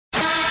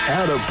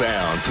Out of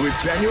Bounds with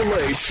Daniel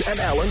Leach and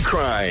Alan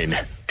Crane.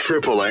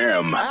 Triple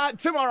M.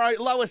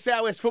 Tomorrow, Lower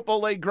South West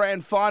Football League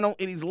Grand Final.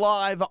 It is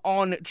live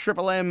on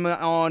Triple M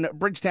on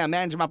Bridgetown.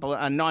 Managem up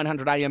at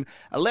 900 AM,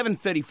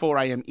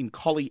 11:34 AM in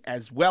Collie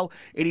as well.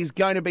 It is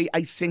going to be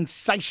a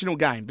sensational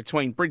game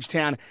between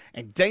Bridgetown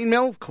and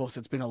Deanmill. Of course,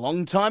 it's been a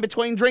long time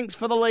between drinks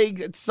for the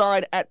league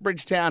side at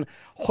Bridgetown,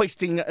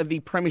 hoisting the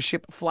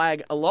premiership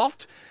flag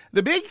aloft.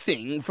 The big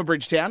thing for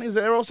Bridgetown is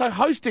that they're also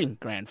hosting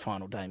Grand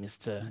Final Day,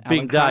 Mr. Alan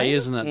Big Crane. day,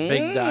 isn't it?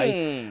 Big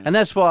day. And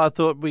that's why I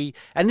thought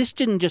and this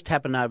didn't just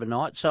happen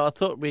overnight, so I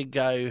thought we'd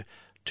go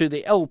to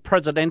the El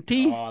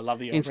Presidente I love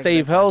the El in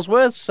Steve Presidente.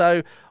 Holdsworth.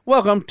 So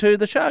welcome to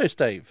the show,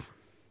 Steve.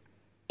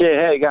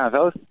 Yeah, how you going,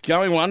 fellas?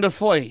 Going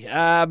wonderfully.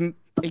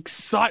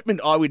 Excitement,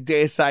 I would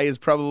dare say, is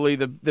probably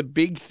the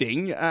big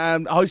thing.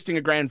 Hosting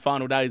a Grand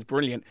Final Day is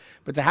brilliant,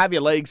 but to have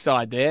your league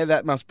side there,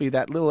 that must be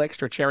that little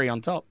extra cherry on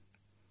top.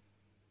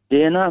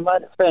 Yeah, no,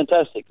 mate, it's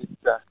fantastic. It's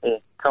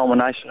a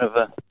culmination of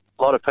a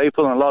lot of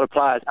people and a lot of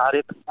players' hard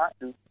effort, mate.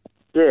 And,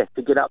 yeah,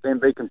 to get up there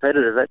and be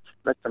competitive,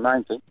 that's the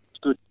main thing. It's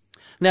good.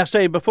 Now,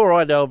 Steve, before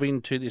I delve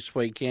into this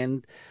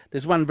weekend,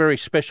 there's one very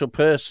special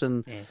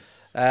person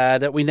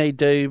that we need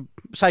to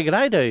say good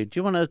day to. Do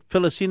you want to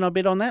fill us in a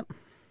bit on that?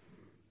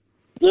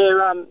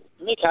 Yeah,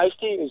 Mick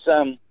Hasty is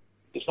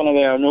one of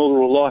our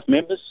inaugural life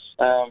members.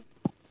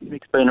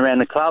 Mick's been around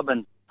the club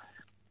and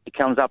he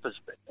comes up as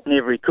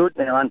whenever he could.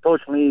 Now,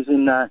 unfortunately, he's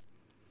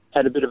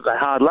had a bit of a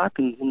hard luck.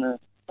 He's in the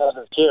side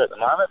of the chair at the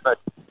moment, but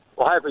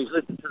I hope he's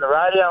listening to the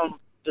radio and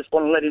just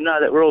want to let him know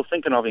that we're all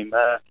thinking of him.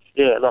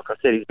 Yeah, like I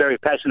said, he's very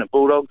passionate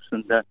Bulldogs,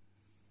 and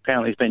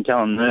apparently he's been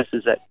telling the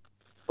nurses that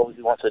all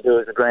he wants to do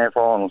is a grand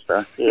final.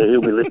 So, yeah,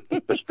 he'll be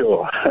listening for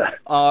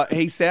sure.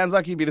 He sounds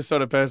like he'd be the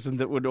sort of person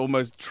that would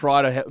almost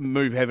try to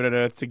move heaven and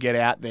earth to get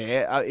out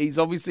there. He's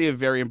obviously a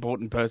very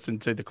important person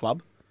to the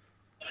club.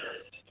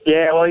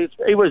 Yeah, well,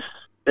 he was,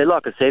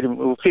 like I said, we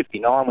were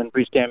 59 when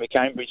Bridgetown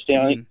became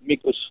Bridgetown. I think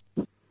Mick was,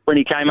 when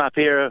he came up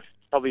here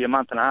probably a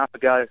month and a half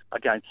ago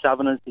against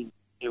Southerners,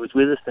 he was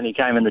with us and he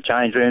came in the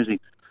change rooms. He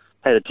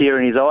had a tear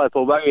in his eye.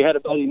 Paul Burgess had a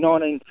bloody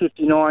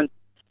 1959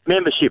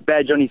 membership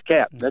badge on his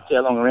cap. That's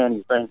how long around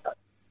he's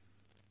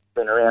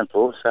been around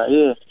for. So,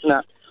 yeah,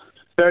 no,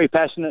 very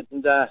passionate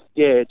and,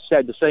 yeah, it's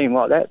sad to see him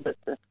like that. But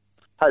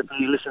hopefully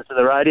he listens to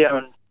the radio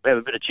and we have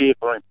a bit of cheer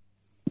for him.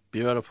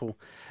 Beautiful.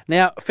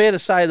 Now, fair to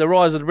say the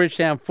rise of the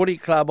Bridgetown Footy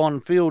Club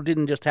on field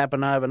didn't just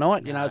happen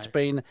overnight. You know, it's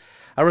been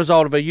a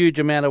result of a huge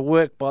amount of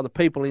work by the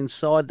people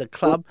inside the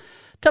club.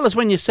 Tell us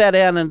when you sat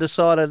down and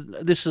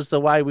decided this is the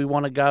way we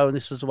want to go and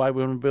this is the way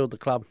we want to build the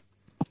club.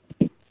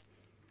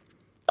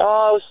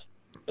 Oh,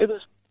 it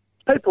was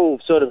people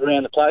sort of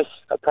around the place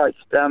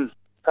approached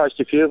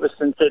a few of us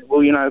and said,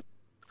 well, you know,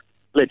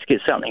 let's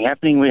get something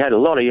happening. We had a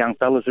lot of young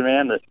fellas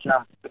around that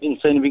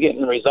didn't seem to be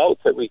getting the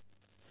results that we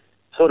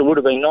sort of would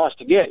have been nice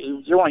to get.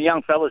 You want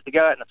young fellas to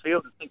go out in the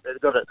field and think they've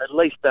got at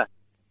least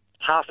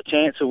half a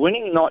chance of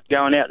winning, not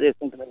going out there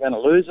thinking they're going to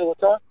lose all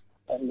the time.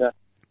 And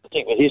I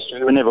think with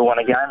history, we never won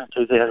a game in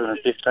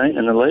 2015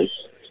 in the league.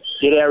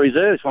 Yet our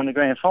reserves won the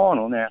grand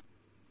final now.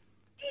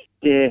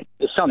 Yeah,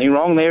 there's something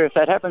wrong there if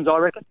that happens, I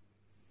reckon.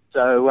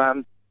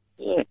 So,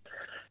 yeah,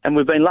 and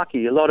we've been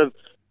lucky. A lot of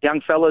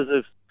young fellas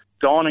have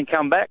gone and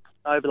come back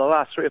over the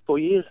last 3 or 4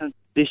 years, and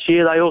this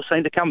year they all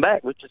seem to come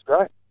back, which is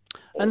great.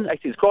 And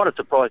actually, it's quite a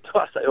surprise to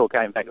us they all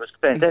came back. It was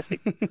fantastic.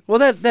 Well,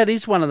 that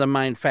is one of the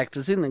main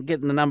factors, isn't it?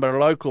 Getting the number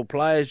of local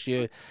players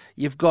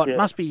you've got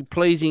must be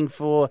pleasing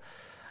for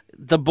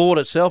the board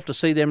itself to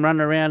see them run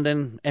around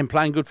and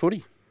playing good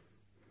footy.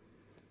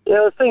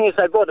 Yeah, the thing is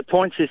they brought the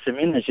point system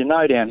in, as you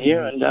know, down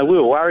here, and we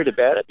were worried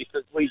about it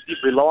because we did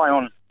rely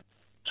on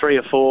 3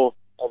 or 4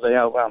 of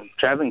our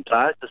travelling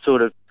players to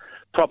sort of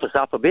prop us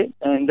up a bit,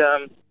 and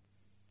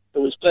it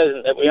was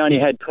pleasant that we only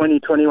had 20,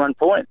 21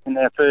 points in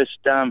our first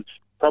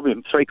probably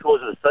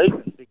 3/4 of the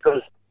season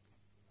because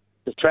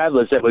the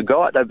travellers that we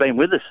got, they've been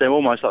with us. They're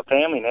almost like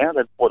family now.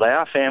 They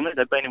are family.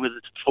 They've been with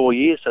us for 4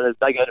 years, so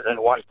they got it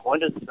in 1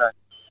 pointers. So,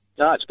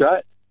 no, it's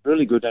great.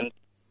 Really good. And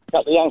a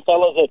couple of young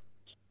fellas,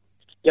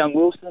 young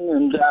Wilson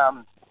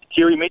and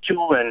Kiri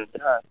Mitchell and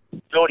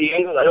Geordie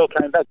Engel, they all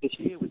came back this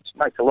year, which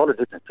makes a lot of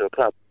difference to a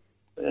club.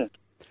 Yeah.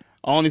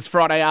 On this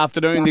Friday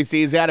afternoon, this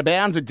is Out of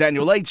Bounds with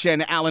Daniel Leach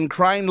and Alan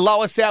Crane.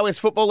 Lower South West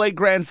Football League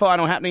Grand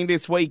Final happening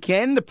this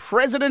weekend. The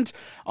president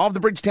of the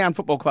Bridgetown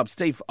Football Club,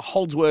 Steve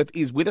Holdsworth,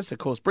 is with us. Of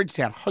course,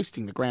 Bridgetown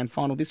hosting the Grand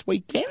Final this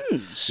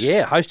weekend.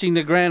 Yeah, hosting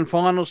the Grand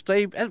Final,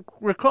 Steve. It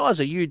requires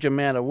a huge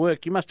amount of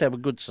work. You must have a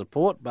good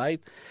support, mate.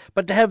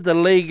 But to have the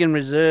league and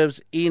reserves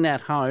in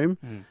at home,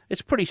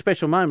 it's a pretty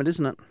special moment,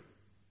 isn't it?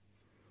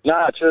 No,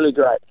 it's really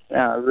great.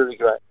 No, really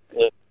great.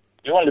 Yeah.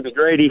 You wanted to be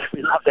greedy.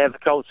 We'd love to have the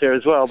Colts there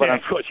as well, but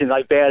unfortunately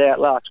they bowed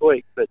out last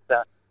week. But,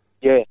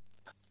 yeah.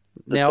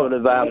 Now, sort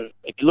of,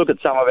 if you look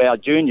at some of our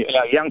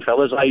young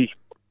fellas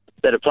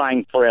that are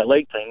playing for our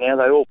league team now,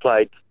 they all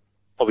played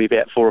probably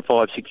about 4 or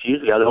 5, 6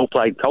 years ago. They all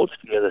played Colts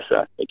together,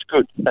 so it's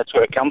good. That's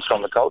where it comes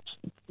from, the Colts.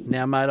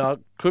 Now, mate, I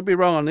could be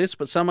wrong on this,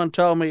 but someone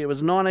told me it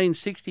was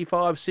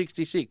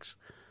 1965-66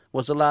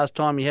 was the last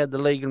time you had the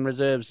league and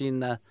reserves in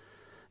the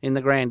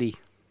Grandy.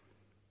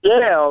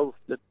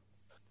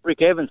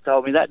 Rick Evans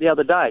told me that the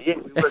other day. Yeah,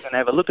 we were going to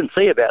have a look and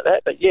see about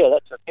that. But, yeah,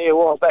 that's a fair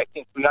while back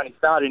since we only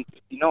started in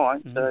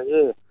 59. So,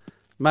 yeah.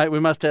 Mate,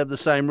 we must have the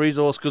same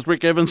resource because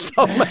Rick Evans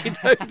told me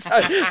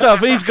to. So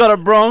if he's got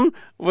it wrong,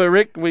 well,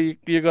 Rick,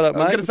 you got it, mate. I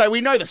was going to say,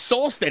 we know the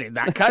source then in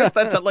that case.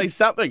 That's at least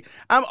something.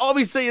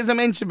 Obviously, as I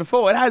mentioned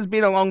before, it has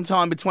been a long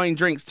time between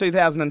drinks.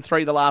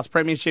 2003, the last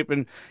premiership,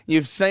 and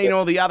you've seen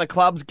all the other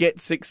clubs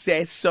get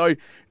success. So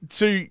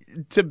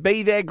to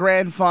be their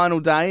grand final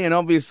day and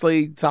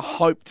obviously to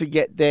hope to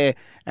get there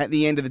at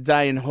the end of the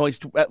day and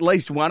hoist at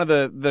least one of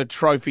the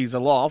trophies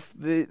aloft,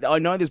 I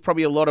know there's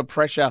probably a lot of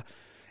pressure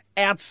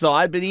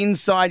outside, but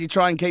inside you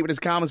try and keep it as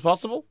calm as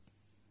possible?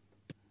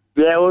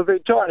 Yeah, we've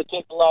been trying to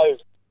keep a low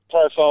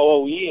profile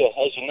all year.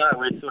 As you know,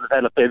 we've sort of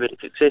had a fair bit of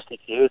success this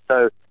year,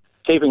 so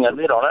keeping a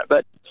lid on it.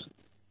 But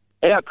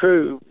our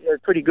crew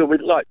is pretty good.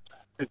 We've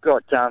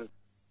got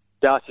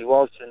Darcy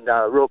Walsh and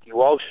Rocky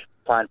Walsh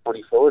playing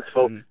footy for us.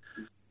 Well,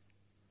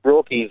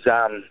 Rocky's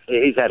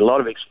he's had a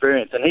lot of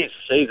experience, and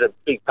he's a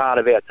big part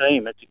of our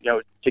team. It's,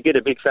 to get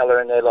a big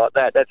fella in there like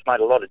that, that's made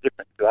a lot of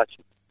difference to us.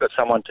 We've got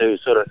someone to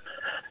sort of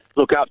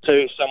look up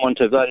to, someone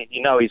to,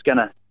 he's going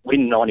to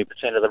win 90%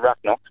 of the ruck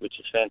knocks, which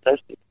is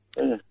fantastic.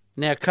 Yeah.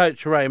 Now,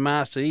 Coach Ray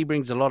Master, he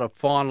brings a lot of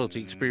finals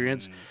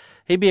experience.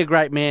 He'd be a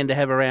great man to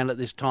have around at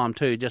this time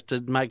too, just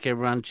to make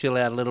everyone chill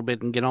out a little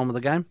bit and get on with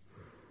the game.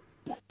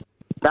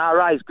 No,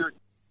 Ray's good.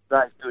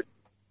 Ray's good.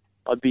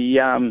 I'd be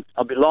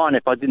lying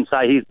if I didn't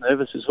say he's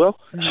nervous as well.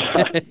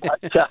 But,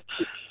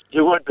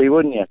 you would be,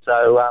 wouldn't you?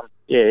 So,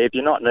 if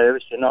you're not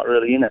nervous, you're not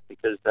really in it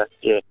because,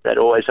 that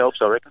always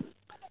helps, I reckon.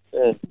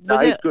 Yeah. No,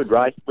 he's good,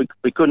 Ray.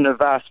 We couldn't have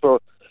asked for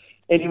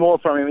any more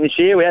from him this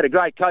year. We had a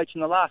great coach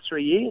in the last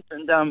 3 years,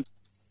 and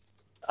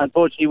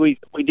unfortunately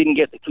we didn't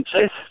get the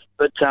success.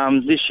 But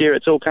this year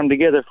it's all come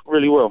together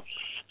really well.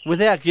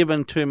 Without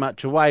giving too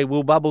much away,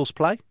 will Bubbles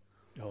play?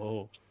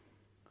 Oh,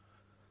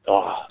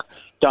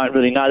 don't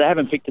really know. They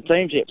haven't picked the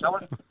teams yet,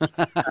 fella.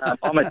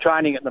 I'm at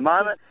training at the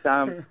moment.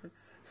 We've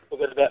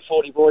got about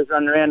 40 boys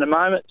running around at the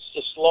moment. It's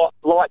just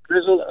light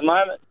drizzle at the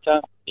moment.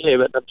 But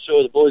I'm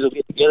sure the boys will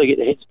get together, get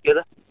their heads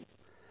together.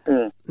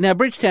 Yeah. Now,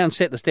 Bridgetown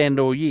set the stand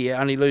all year,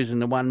 only losing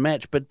the one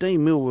match, but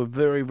Dean Mill were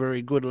very,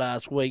 very good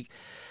last week.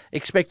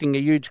 Expecting a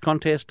huge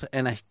contest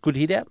and a good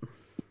hit-out?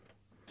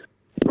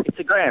 It's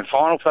a grand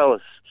final,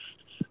 fellas.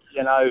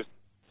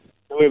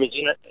 Whoever's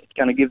in it, it's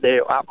going to give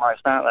their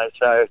utmost, aren't they?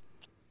 So,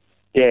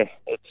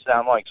 it's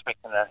I'm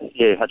expecting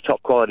a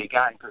top-quality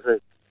game because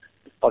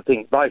I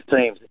think both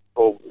teams,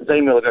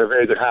 Dean Mill have got a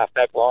very good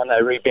half-back line.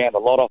 They rebound a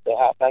lot off their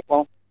half-back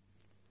line.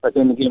 But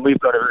then again, we've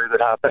got a very good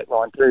half-back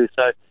line too,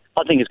 so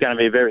I think it's going to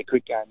be a very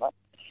quick game, mate.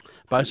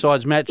 Both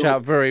sides match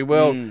up very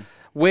well.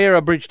 Where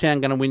are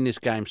Bridgetown going to win this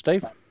game,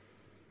 Steve?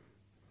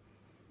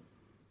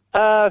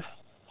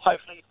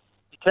 Hopefully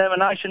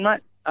determination,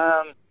 mate.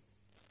 The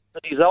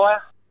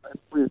desire.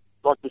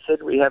 Like we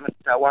said, we haven't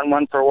won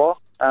one for a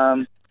while.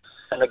 And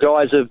the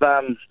guys have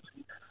a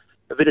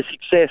bit of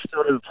success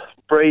sort of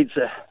breeds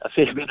a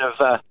fair bit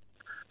of,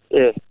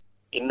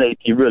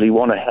 you really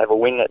want to have a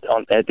win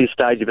at this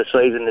stage of a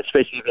season,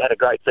 especially if you had a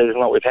great season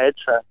like we've had,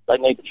 so they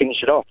need to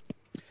finish it off.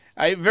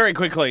 Very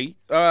quickly,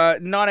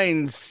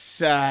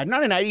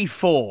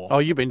 1984. Oh,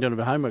 you've been doing a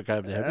bit of homework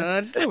over there, haven't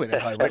you? Just a little bit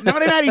of homework.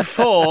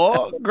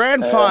 1984,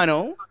 grand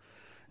final,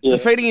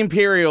 defeating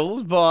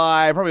Imperials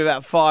by probably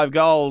about 5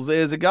 goals.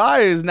 There's a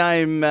guy whose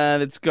name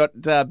that's got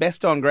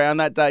best on ground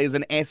that day is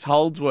an S.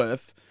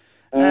 Holdsworth.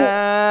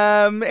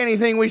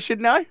 Anything we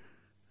should know?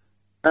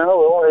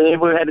 Oh, well,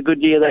 we've had a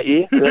good year that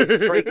year. We had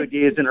 3 good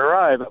years in a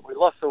row, but we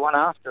lost the one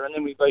after, and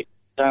then we beat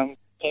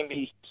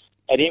Canby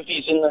at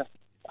Imphies in the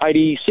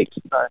 86.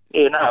 So,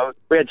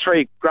 we had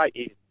 3 great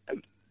years.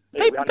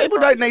 People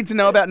don't need to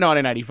know about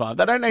 1985.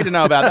 They don't need to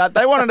know about that.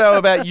 They want to know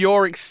about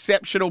your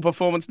exceptional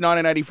performance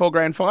 1984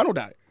 grand final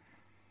day.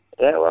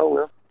 Yeah,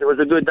 well, it was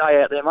a good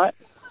day out there, mate.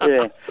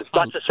 Yeah, it's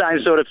much the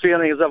same sort of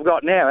feeling as I've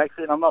got now,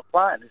 actually, and I'm not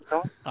playing this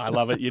time. I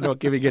love it. You're not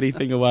giving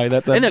anything away.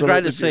 That's Isn't absolutely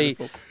it great to see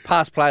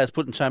past players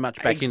putting so much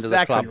back into the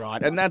club? Exactly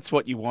right, and that's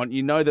what you want.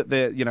 You know that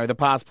the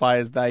past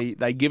players, they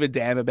give a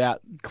damn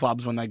about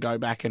clubs when they go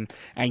back and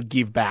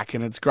give back,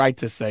 and it's great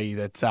to see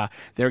that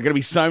there are going to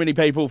be so many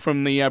people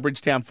from the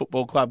Bridgetown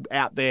Football Club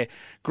out there.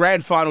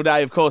 Grand final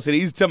day, of course, it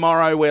is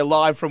tomorrow. We're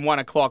live from 1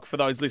 o'clock for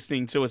those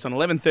listening to us on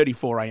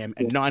 11:34am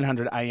and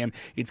 900am.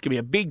 It's going to be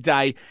a big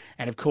day,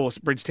 and of course,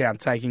 Bridgetown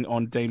taking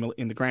on Deemel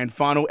in the grand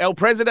final. El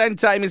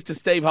Presidente, Mr.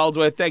 Steve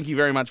Holdsworth, thank you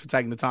very much for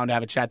taking the time to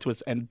have a chat to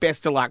us, and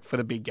best of luck for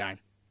the big game.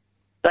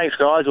 Thanks,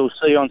 guys. We'll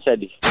see you on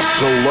Saturday.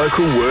 The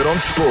local word on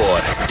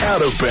sport.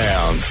 Out of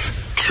bounds.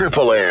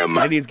 Triple M.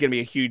 It is going to be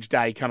a huge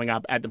day coming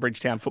up at the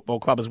Bridgetown Football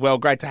Club as well.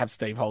 Great to have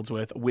Steve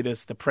Holdsworth with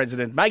us, the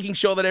president, making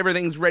sure that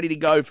everything's ready to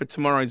go for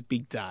tomorrow's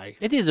big day.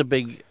 It is a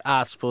big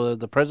ask for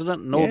the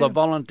president and all the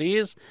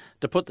volunteers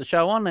to put the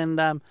show on,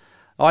 and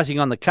icing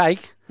on the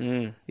cake,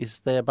 is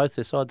both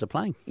their sides are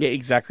playing. Yeah,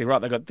 exactly right.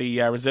 They've got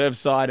the reserve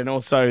side and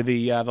also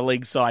the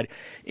league side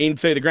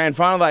into the grand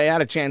final. They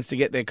had a chance to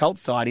get their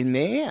Colts side in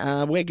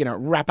there. We're going to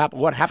wrap up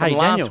what happened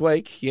last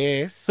week.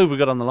 Yes. Who have we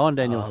got on the line,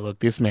 Daniel? Oh, look,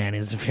 this man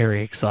is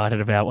very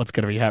excited about what's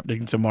going to be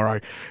happening tomorrow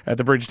at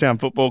the Bridgetown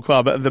Football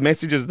Club. The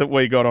messages that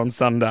we got on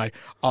Sunday,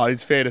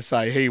 it's fair to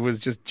say he was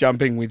just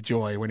jumping with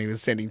joy when he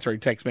was sending through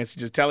text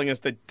messages telling us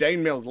that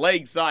Dean Mills'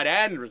 league side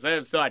and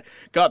reserve side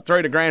got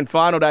through to grand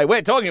final day.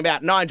 We're talking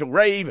about Nigel,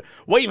 Reeve,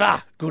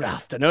 Weaver. Good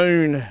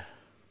afternoon.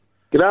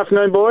 Good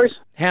afternoon, boys.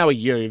 How are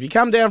you? Have you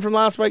come down from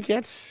last week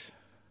yet?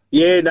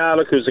 Yeah, no,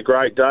 look, it was a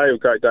great day. A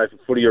great day for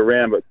footy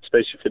around, but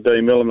especially for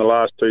Dean Mill in the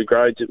last two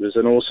grades, it was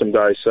an awesome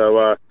day.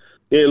 So,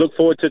 look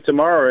forward to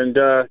tomorrow.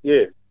 And,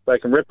 they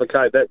can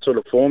replicate that sort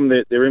of form.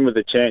 They're in with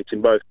a chance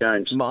in both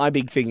games. My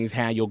big thing is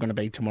how you're going to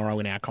be tomorrow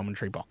in our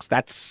commentary box.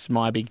 That's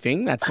my big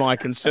thing. That's my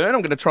concern.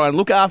 I'm going to try and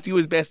look after you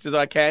as best as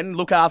I can,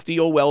 look after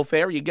your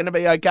welfare. Are you going to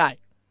be okay?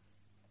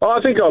 Oh,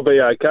 I think I'll be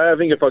okay. I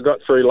think if I got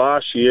through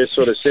last year,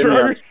 sort of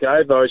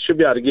semi-unscathed, I should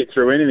be able to get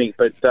through anything.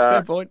 But That's a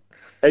fair point.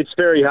 It's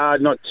very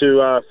hard not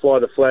to fly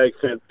the flag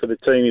for the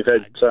team you've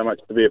had so much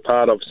to be a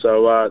part of.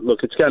 So,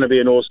 look, it's going to be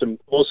an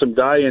awesome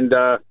day, and,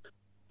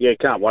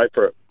 can't wait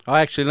for it.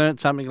 I actually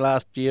learnt something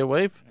last year,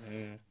 Weave.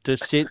 To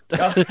sit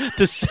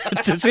to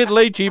sit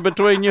Leachy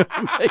between you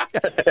and me.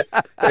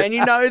 And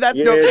you know that's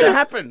not going to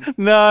happen.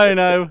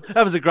 No.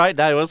 That was a great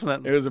day,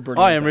 wasn't it? It was a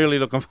brilliant I am day. really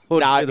looking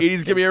forward to it. It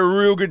is going to be a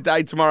real good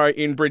day tomorrow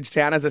in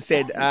Bridgetown. As I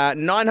said,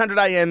 900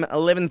 a.m,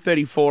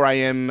 11:34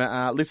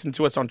 a.m. Listen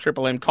to us on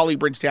Triple M, Collie,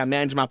 Bridgetown,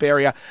 Manjimup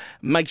area.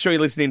 Make sure you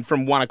listen in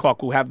from 1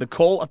 o'clock. We'll have the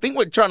call. I think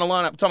we're trying to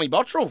line up Tommy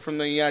Bottrell from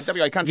the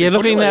WA Country. Yeah,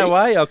 looking Footy that League.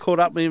 way. I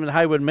caught up with him at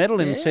Hayward Medal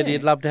and said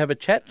he'd love to have a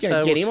chat.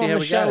 Gonna So get we'll him see on how the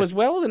we show go. as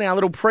well in our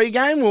little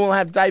pre-game. We'll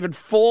have David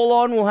Fall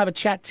on. We'll have a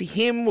chat to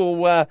him.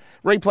 We'll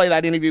replay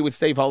that interview with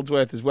Steve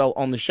Holdsworth as well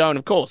on the show. And,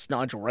 of course,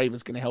 Nigel Reeve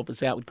is going to help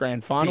us out with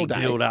grand final Big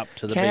day. build up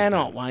to the big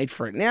Cannot wait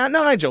for it. Now,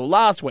 Nigel,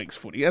 last week's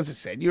footy, as I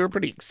said, you were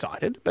pretty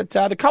excited. But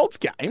the Colts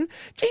game,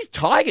 geez,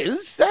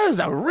 Tigers, that was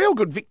a real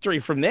good victory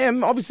from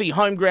them. Obviously,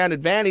 home ground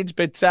advantage,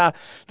 but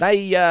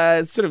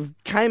they sort of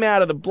came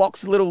out of the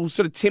blocks a little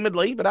sort of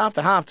timidly. But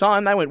after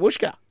half-time, they went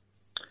whooshka.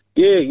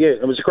 Yeah,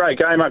 it was a great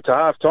game up to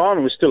half-time.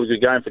 It was still a good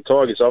game for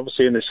Tigers,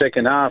 obviously, in the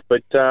second half.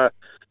 But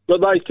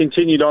they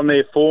continued on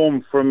their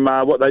form from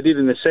what they did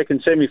in the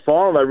second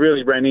semi-final. They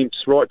really ran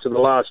imps right to the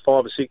last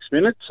 5 or 6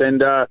 minutes.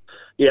 And,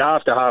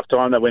 after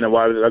half-time, they went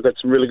away with it. They've got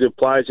some really good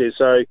players here.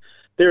 So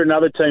they're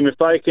another team. If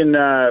they can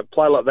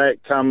play like that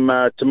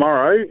come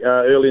tomorrow,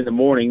 early in the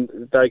morning,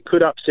 they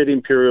could upset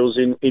Imperials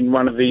in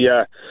one of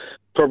the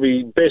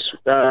probably best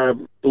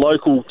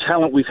local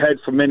talent we've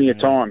had for many a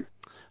time.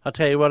 I'll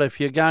tell you what, if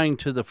you're going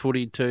to the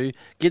footy too,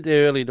 get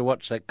there early to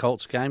watch that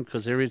Colts game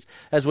because there is,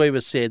 as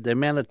Weaver said, the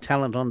amount of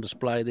talent on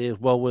display there is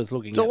well worth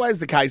looking at. It's always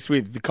the case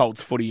with the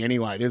Colts footy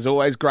anyway. There's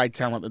always great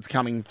talent that's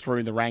coming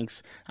through the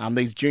ranks.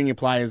 These junior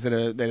players that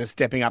are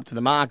stepping up to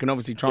the mark and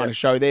obviously trying to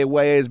show their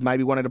wares,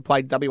 maybe wanting to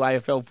play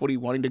WAFL footy,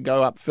 wanting to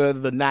go up further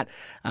than that.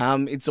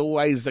 It's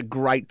always a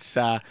great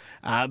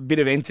bit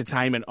of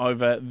entertainment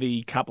over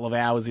the couple of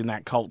hours in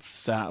that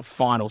Colts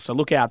final. So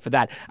look out for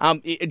that.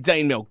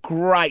 Dean Mill,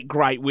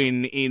 great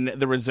win in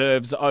the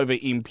reserves over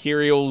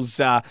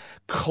Imperials.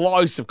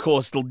 Close, of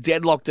course, still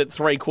deadlocked at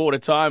three-quarter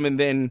time and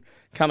then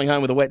coming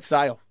home with a wet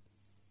sail.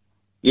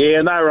 Yeah,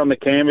 and they were on the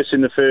canvas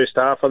in the first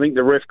half. I think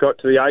the ref got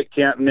to the 8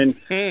 count and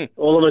then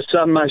all of a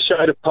sudden they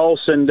showed a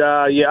pulse and,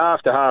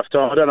 after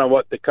half-time, I don't know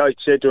what the coach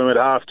said to him at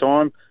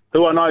half-time,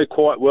 who I know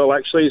quite well,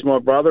 actually, is my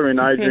brother in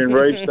Adrian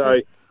Reeve, so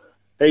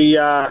he,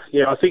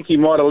 I think he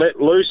might have let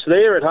loose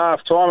there at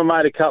half-time and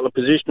made a couple of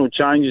positional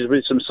changes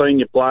with some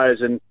senior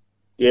players and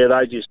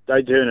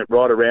they turned it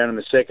right around in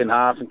the second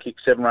half and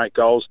kicked 7 or 8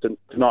 goals to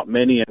not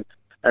many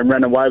and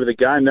ran away with the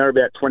game. They're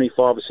about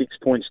 25 or 6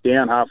 points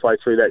down halfway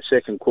through that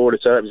second quarter,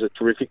 so that was a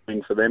terrific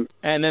win for them.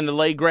 And then the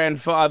league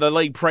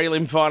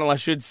prelim final, I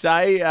should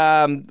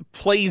say,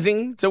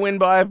 pleasing to win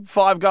by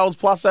 5 goals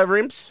plus over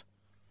Imps.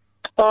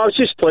 Oh, it's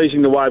just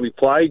pleasing the way we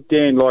played,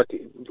 Dan. Like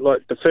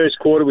the first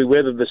quarter, we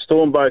weathered the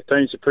storm. Both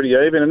teams are pretty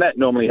even, and that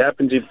normally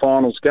happens in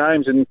finals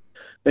games. And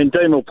then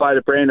Dean will play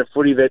a brand of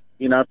footy that,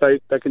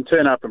 if they can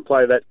turn up and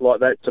play that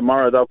like that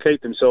tomorrow, they'll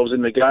keep themselves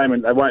in the game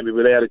and they won't be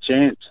without a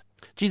chance.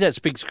 Gee, that's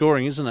big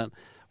scoring, isn't it?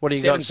 What do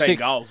you got? 17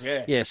 goals,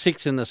 yeah. Yeah,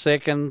 6 in the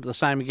second, the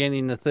same again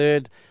in the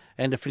third,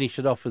 and to finish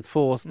it off with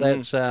 4th.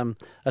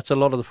 That's a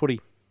lot of the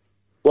footy.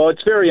 Well,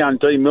 it's very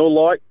un-Dean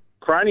Mill-like,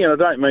 Craney, and I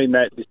don't mean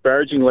that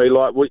disparagingly.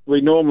 Like we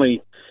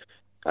normally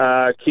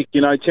kick,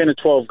 10 or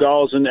 12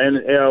 goals, and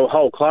our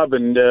whole club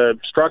and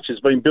structure's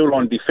been built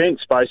on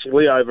defence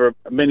basically over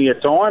many a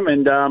time.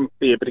 And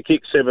but to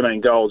kick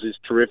 17 goals is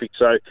terrific.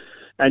 So,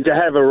 and to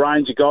have a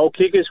range of goal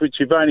kickers, which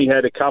you've only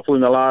had a couple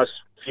in the last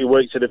few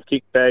weeks that have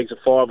kicked bags of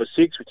 5 or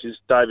 6, which is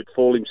David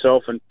Fall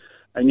himself and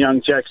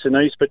young Jackson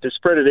East, but to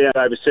spread it out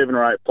over 7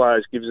 or 8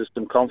 players gives us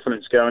some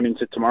confidence going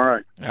into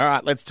tomorrow. All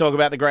right, let's talk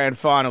about the grand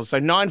final. So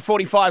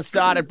 9:45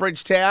 start at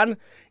Bridgetown.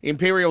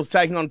 Imperials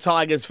taking on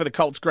Tigers for the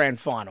Colts grand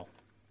final.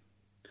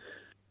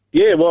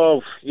 Yeah,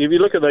 well, if you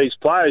look at these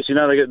players,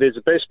 there's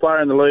the best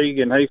player in the league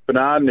in Heath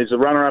Bernard, and there's a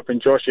runner-up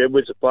in Josh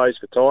Edwards that plays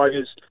for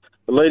Tigers.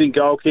 The leading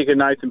goal kicker,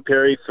 Nathan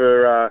Perry,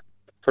 for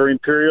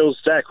Imperials.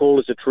 Zach Hall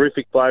is a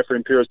terrific player for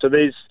Imperials. So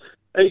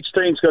each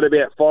team's got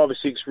about 5 or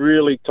 6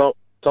 really top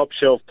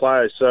shelf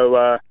players.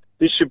 So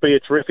this should be a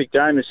terrific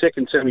game. The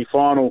second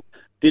semi-final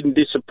didn't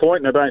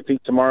disappoint, and I don't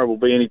think tomorrow will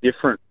be any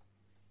different.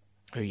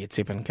 Who are you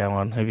tipping? Go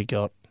on. Who have you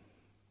got?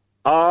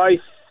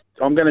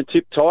 I'm going to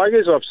tip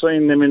Tigers. I've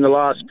seen them in the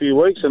last few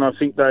weeks, and I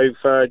think they've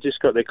just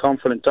got their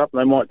confidence up, and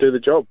they might do the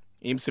job.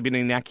 Imps have been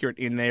inaccurate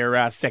in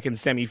their second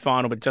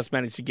semi-final, but just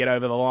managed to get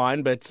over the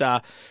line. But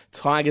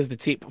Tigers the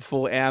tip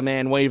for our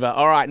man Weaver.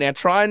 All right, now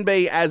try and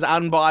be as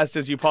unbiased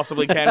as you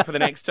possibly can for the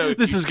next two.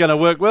 This is going to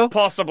work well.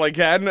 Possibly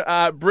can.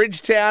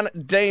 Bridgetown,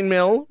 Dean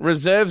Mill,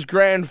 Reserves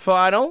Grand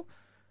Final,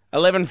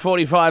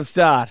 11:45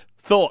 start.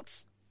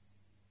 Thoughts?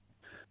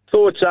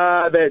 Thoughts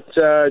are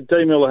that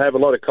Dean Mill will have a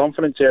lot of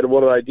confidence out of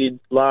what they did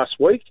last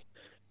week.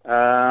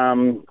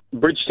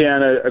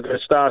 Bridgetown are a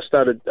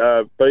star-studded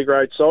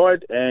B-grade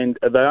side, and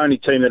are the only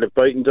team that have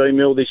beaten Dean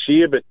Mill this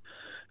year. But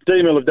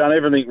Dean Mill have done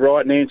everything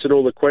right and answered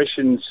all the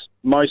questions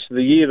most of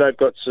the year. They've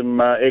got some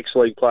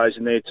ex-league players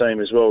in their team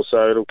as well.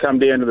 So it'll come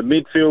down to the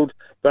midfield.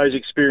 Those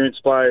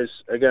experienced players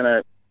are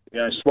going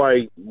to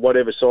sway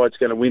whatever side's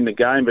going to win the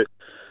game. But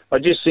I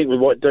just think with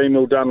what Dean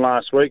Mill done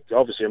last week,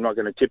 obviously I'm not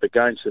going to tip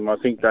against them. I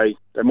think they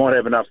might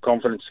have enough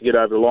confidence to get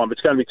over the line, but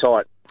it's going to be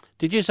tight.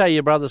 Did you say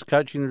your brother's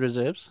coaching the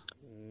reserves?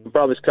 My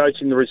brother's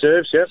coaching the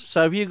reserves, yep.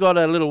 So have you got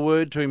a little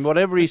word to him?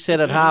 Whatever he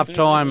said at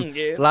half-time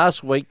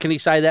last week, can he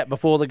say that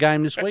before the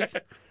game this week?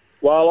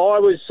 Well, I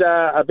was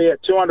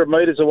about 200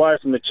 metres away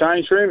from the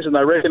change rooms, and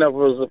they reckon if it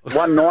was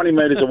 190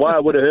 metres away, I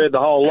would have heard the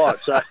whole lot.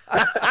 So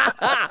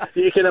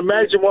you can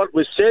imagine what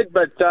was said,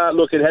 but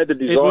look, it had the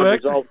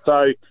desired result.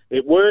 So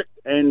it worked,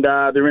 and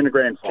they're in the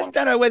grand final. Just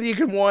don't know whether you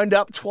can wind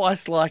up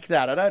twice like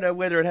that. I don't know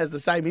whether it has the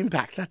same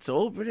impact, that's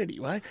all. But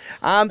anyway,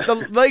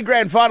 the league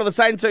grand final, the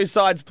same two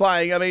sides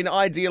playing. I mean,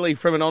 ideally,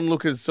 from an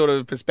onlooker's sort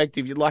of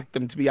perspective, you'd like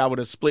them to be able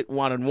to split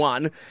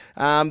 1-1.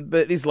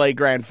 But this league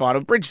grand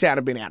final, Bridgetown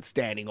have been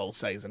outstanding all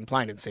season,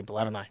 plain and simple,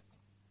 haven't they?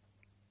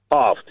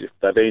 Oh,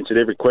 they've answered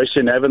every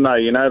question, haven't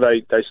they?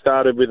 They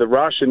started with a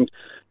rush and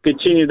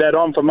continued that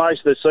on for most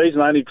of the season.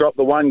 They only dropped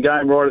the one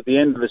game right at the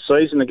end of the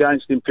season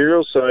against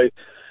Imperials, so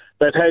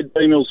they've had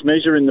Dean Mill's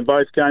measure in the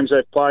both games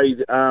they've played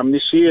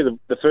this year.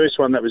 The first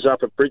one that was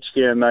up at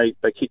Bridgetown, they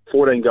kicked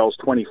 14 goals,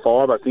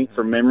 25, I think,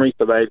 from memory,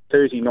 but they had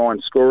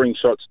 39 scoring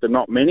shots to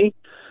not many.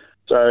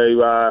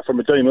 So from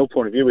a Dean Mill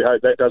point of view, we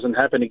hope that doesn't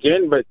happen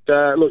again. But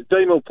look,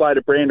 Dean Mill played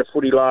a brand of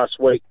footy last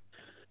week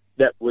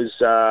that was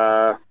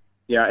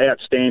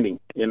outstanding.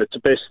 It's the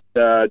best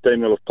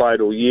Dean Mill have played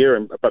all year.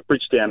 But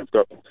Bridgetown have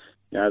got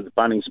the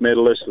Bunnings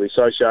medalist, the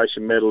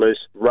Association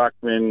medalist,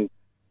 Ruckman,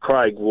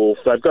 Craig Wolf.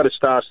 They've got a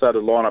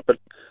star-studded lineup. But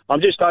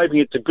I'm just hoping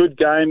it's a good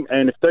game,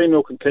 and if Dean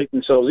Mill can keep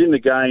themselves in the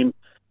game,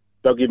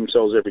 they'll give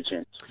themselves every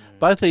chance.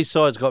 Both these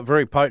sides got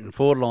very potent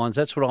forward lines.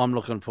 That's what I'm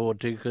looking forward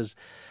to, because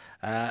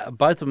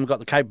both of them got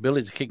the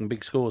capabilities of kicking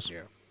big scores.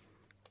 Yeah.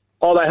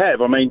 Oh, they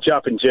have. I mean,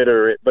 Jupp and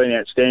Jetta have been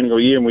outstanding all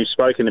year, and we've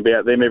spoken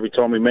about them every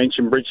time we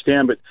mention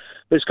Bridgetown. But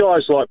there's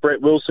guys like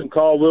Brett Wilson,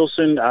 Kyle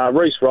Wilson,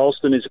 Reese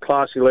Ralston is a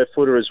classy left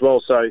footer as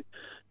well. So,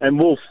 and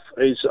Wolf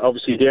is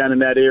obviously down in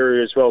that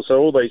area as well. So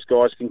all these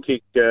guys can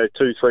kick 2,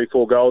 3,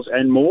 4 goals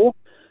and more.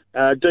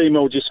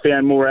 D-Mill just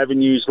found more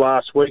avenues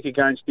last week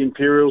against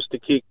Imperials to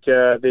kick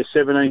their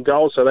 17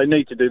 goals. So they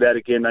need to do that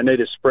again. They need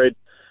to spread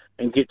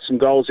and get some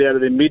goals out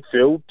of their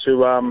midfield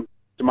to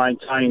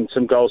maintain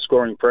some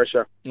goal-scoring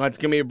pressure. Well, it's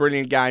going to be a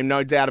brilliant game,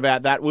 no doubt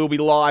about that. We'll be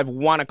live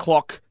 1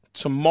 o'clock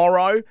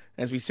tomorrow.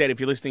 As we said, if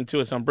you're listening to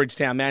us on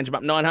Bridgetown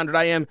Management, 900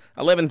 AM,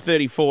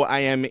 11:34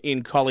 AM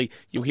in Collie,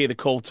 you'll hear the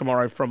call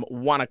tomorrow from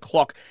 1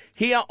 o'clock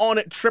here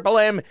on Triple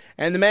M.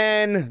 And the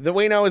man that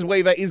we know as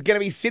Weaver is going to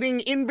be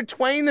sitting in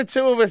between the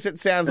two of us, it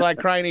sounds like,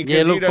 Craney.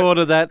 Yeah, look forward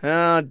to that.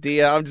 Oh,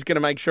 dear. I'm just going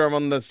to make sure I'm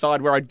on the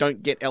side where I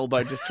don't get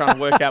elbowed, just trying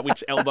to work out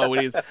which elbow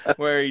it is,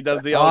 where he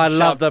does the old shove.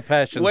 Love the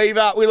passion.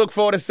 Weaver, we look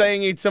forward to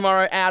seeing you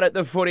tomorrow out at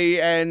the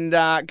footy, and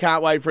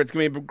can't wait for it. It's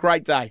going to be a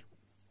great day.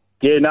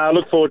 Yeah, no, I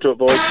look forward to it,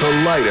 boys.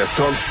 The latest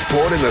on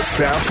sport in the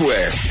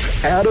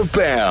Southwest. Out of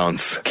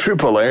bounds.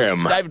 Triple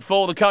M. David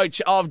Fall, the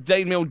coach of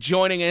Dean Mill,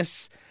 joining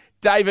us.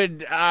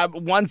 David,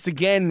 once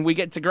again, we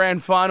get to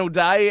grand final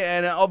day,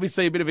 and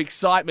obviously a bit of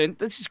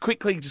excitement. Let's just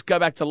quickly go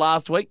back to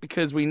last week,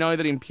 because we know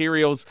that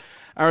Imperials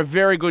are a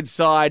very good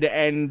side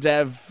and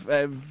have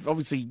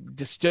obviously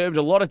disturbed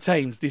a lot of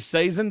teams this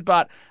season,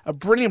 but a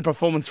brilliant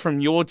performance from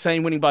your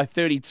team, winning by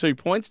 32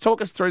 points. Talk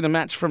us through the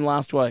match from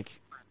last week.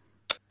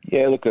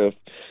 Yeah, look,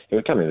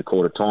 we're coming to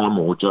quarter time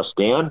or just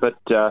down, but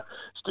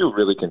still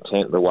really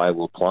content the way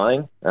we're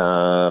playing.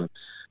 All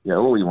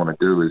you want to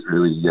do is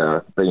really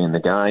be in the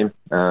game.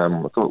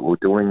 I thought we were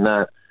doing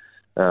that,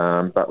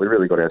 but we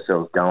really got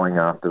ourselves going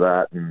after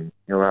that, and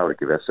we were able to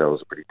give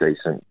ourselves a pretty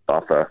decent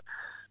buffer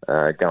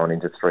going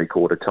into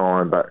three-quarter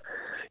time. But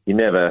you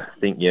never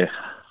think you're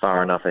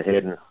far enough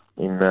ahead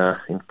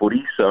in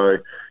footy, so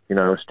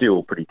we're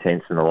still pretty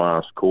tense in the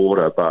last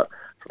quarter, but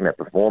from that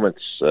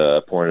performance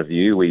point of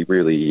view, we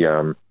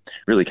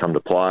really come to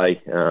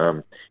play.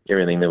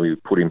 Everything that we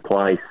put in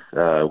place,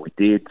 we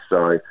did.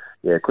 So,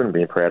 yeah, couldn't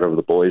be prouder of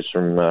the boys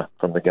from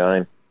the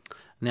game.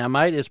 Now,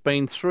 mate, it's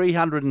been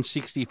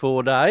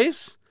 364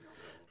 days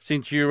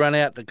since you ran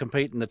out to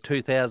compete in the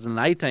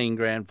 2018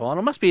 Grand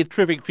Final. Must be a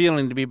terrific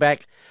feeling to be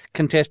back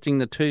contesting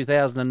the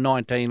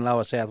 2019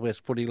 Lower South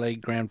West Footy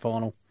League Grand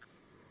Final.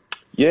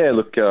 Yeah,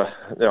 look,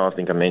 I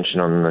think I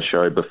mentioned on the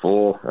show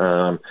before,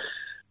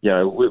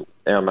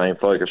 our main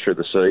focus through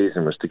the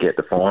season was to get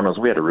to finals.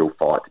 We had a real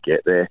fight to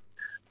get there.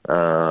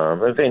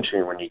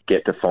 Eventually, when you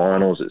get to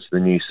finals, it's the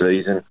new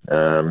season.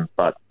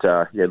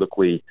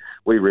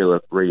 We really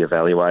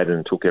reevaluated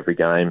and took every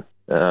game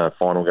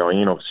final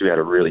going in. Obviously, we had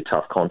a really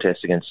tough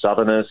contest against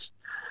Southerners,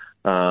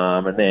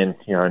 and then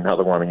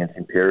another one against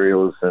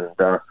Imperials, and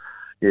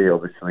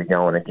obviously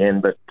going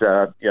again. But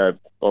I've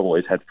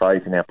always had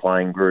faith in our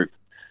playing group.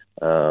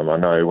 I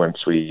know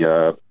once we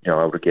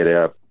able to get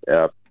our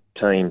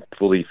team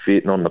fully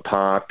fit and on the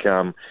park,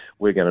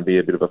 we're going to be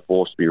a bit of a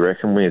force to be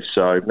reckoned with.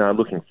 So,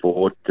 looking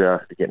forward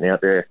to getting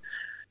out there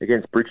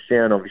against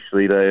Bridgetown.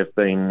 Obviously, they've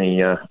been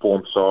the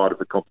form side of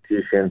the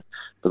competition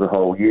for the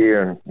whole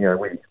year, and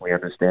we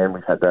understand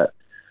we've had that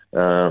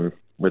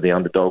with the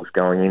underdogs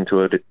going into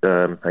it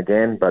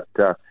again. But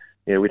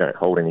we don't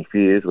hold any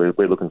fears.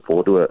 We're looking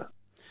forward to it.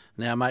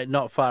 Now, mate,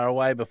 not far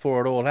away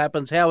before it all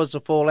happens. How was the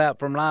fallout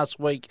from last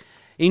week,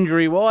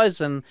 injury-wise,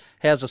 and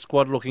how's the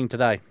squad looking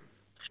today?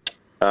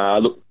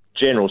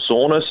 General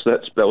soreness.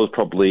 That was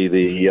probably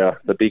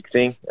the big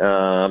thing.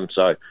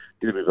 So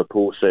did a bit of a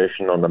pool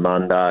session on the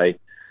Monday.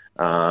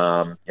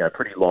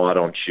 Pretty light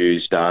on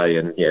Tuesday,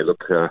 and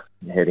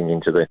heading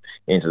into the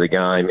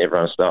game,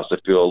 everyone starts to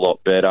feel a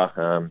lot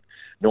better.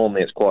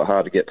 Normally, it's quite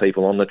hard to get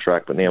people on the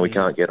track, but now we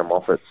can't get them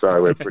off it.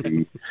 So we're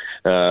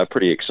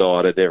pretty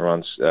excited.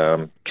 Everyone's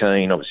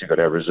keen. Obviously, got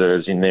our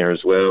reserves in there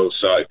as well.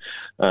 So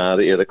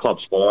the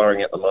club's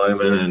firing at the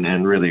moment,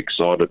 and really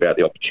excited about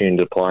the opportunity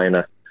to play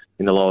in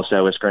the Lower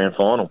South West Grand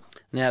Final.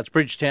 Now, it's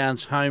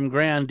Bridgetown's home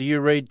ground. Do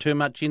you read too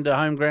much into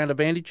home ground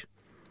advantage?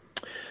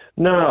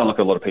 No, look,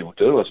 a lot of people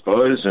do, I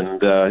suppose. And,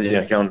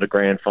 going to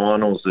grand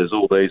finals, there's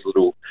all these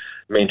little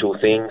mental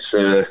things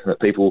that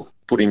people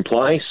put in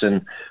place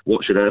and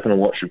what should happen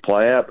and what should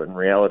play out. But in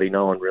reality,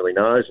 no one really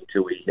knows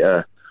until we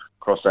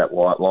cross that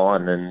white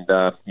line. And,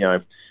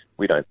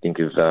 we don't think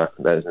of that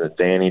as an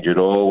advantage at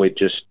all. We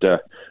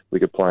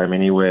could play them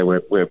anywhere.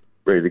 We're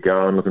ready to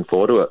go and looking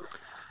forward to it.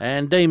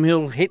 And Dean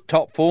Hill hit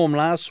top form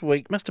last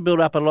week. Must have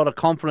built up a lot of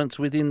confidence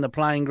within the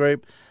playing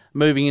group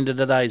moving into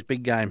today's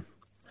big game.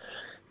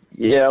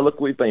 Yeah, look,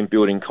 we've been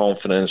building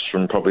confidence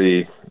from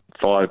probably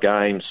 5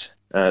 games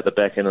at the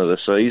back end of the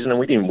season, and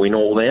we didn't win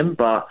all them,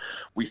 but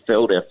we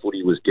felt our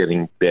footy was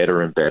getting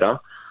better and better.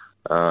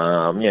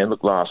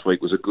 Last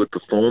week was a good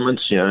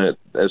performance.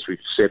 As we've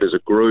said as a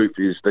group,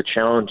 the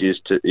challenge is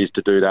to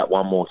do that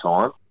one more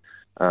time.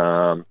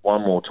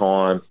 One more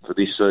time for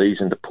this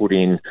season to put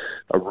in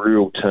a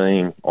real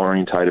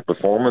team-orientated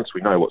performance.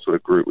 We know what sort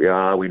of group we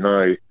are. We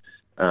know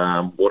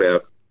what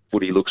our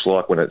footy looks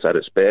like when it's at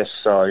its best.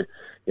 So,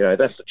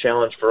 that's the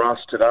challenge for us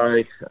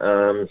today,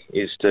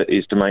 is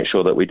to make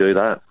sure that we do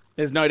that.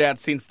 There's no doubt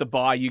since the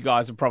bye, you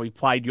guys have probably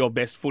played your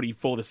best footy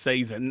for the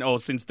season, or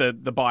since the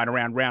bye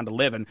around round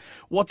 11.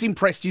 What's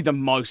impressed you the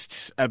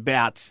most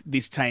about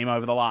this team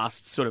over the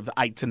last sort of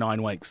 8 to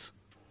 9 weeks?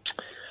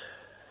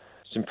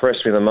 It's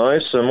impressed me the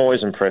most. I'm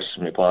always impressed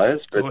with my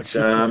players, but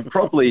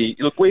probably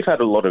look, we've had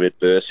a lot of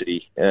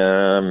adversity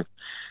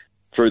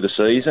through the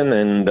season,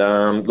 and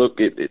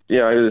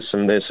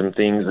there's some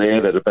things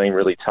there that have been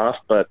really tough,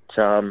 but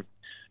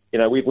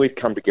we've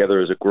come together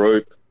as a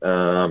group,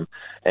 and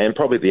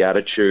probably the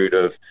attitude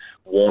of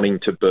wanting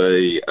to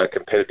be a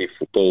competitive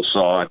football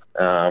side,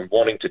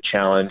 wanting to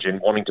challenge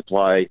and wanting to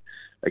play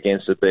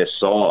against the best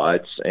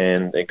sides,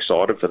 and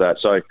excited for that.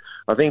 So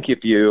I think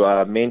if you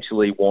are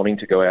mentally wanting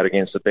to go out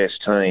against the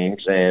best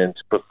teams and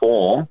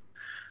perform,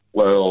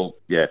 well,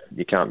 yeah,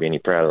 you can't be any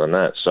prouder than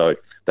that. So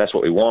that's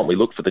what we want. We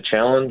look for the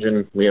challenge,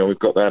 and we've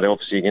got that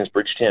obviously against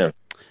Bridgetown.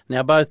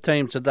 Now, both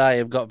teams today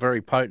have got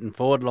very potent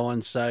forward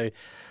lines, so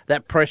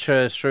that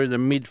pressure through the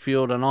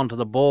midfield and onto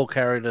the ball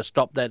carrier to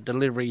stop that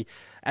delivery,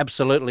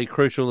 absolutely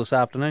crucial this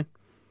afternoon.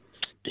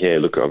 Yeah,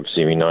 look,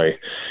 obviously we know,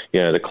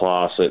 the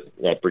class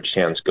that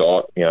Bridgetown's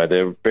got.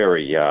 They're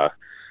very,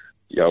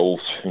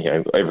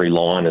 every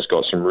line has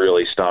got some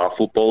really star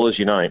footballers.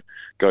 You don't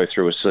go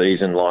through a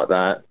season like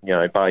that,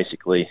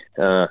 basically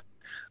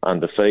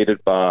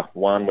undefeated, bar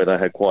one where they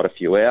had quite a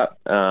few out.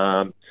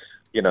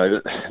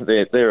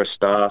 They're a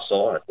star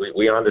side.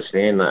 We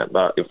understand that,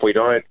 but if we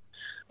don't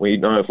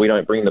bring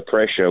the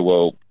pressure,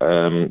 well,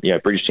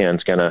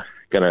 Bridgetown's gonna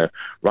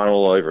run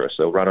all over us.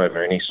 They'll run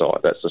over any side.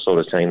 That's the sort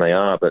of team they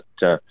are. But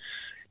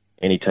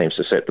any team's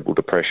susceptible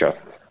to pressure.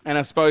 And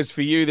I suppose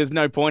for you, there's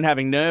no point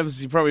having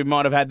nerves. You probably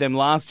might have had them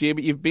last year,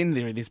 but you've been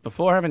through this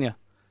before, haven't you?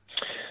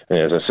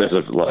 Yeah, as I said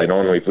late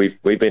on,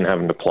 we've been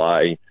having to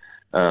play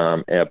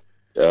our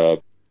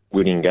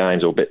winning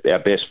games or our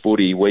best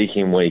footy week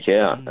in, week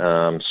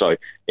out. So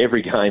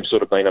every game's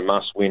sort of been a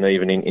must-win,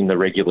 even in the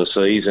regular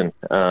season.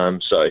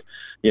 So,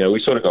 we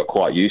sort of got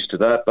quite used to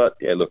that. But,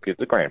 yeah, look, at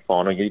the grand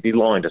final, you'd be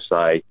lying to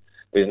say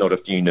there's not a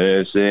few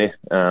nerves there.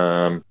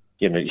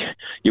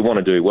 You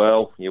want to do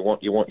well. You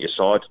want your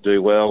side to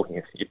do well.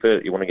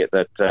 You want to get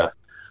that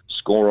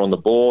score on the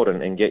board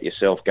and get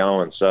yourself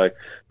going. So,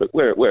 but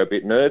we're a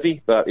bit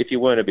nervy. But if you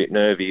weren't a bit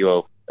nervy,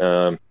 well,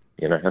 I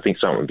think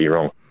something would be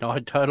wrong. I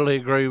totally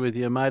agree with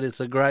you, mate. It's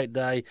a great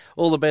day.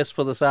 All the best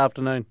for this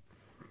afternoon.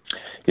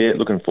 Yeah,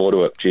 looking forward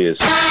to it. Cheers.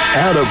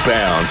 Out of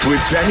Bounds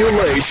with Daniel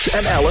Leach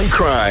and Alan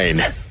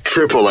Crane.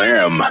 Triple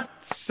M.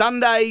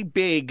 Sunday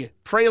big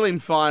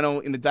prelim final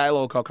in the Dale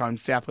Alcock Home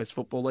Southwest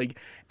Football League.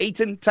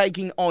 Eton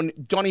taking on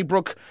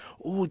Donnybrook.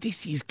 Oh,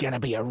 this is going to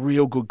be a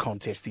real good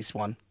contest, this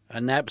one.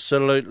 An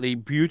absolutely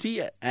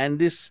beauty, and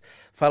this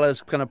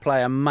fella's going to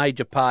play a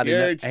major part in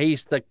it.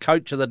 He's the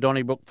coach of the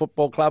Donnybrook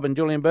Football Club, and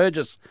Julian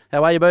Burgess.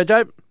 How are you,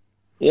 Burjo?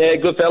 Yeah,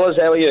 good fellas.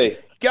 How are you?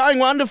 Going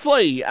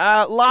wonderfully.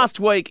 Last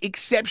week,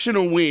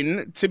 exceptional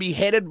win to be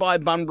headed by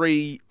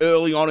Bunbury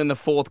early on in the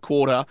fourth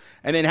quarter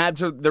and then had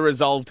the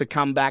resolve to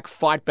come back,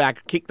 fight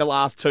back, kick the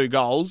last 2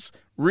 goals.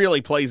 Really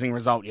pleasing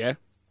result, yeah?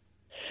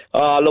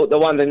 Look, the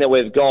one thing that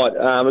we've got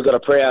a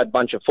proud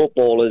bunch of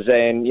footballers,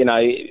 and,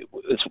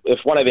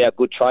 it's one of our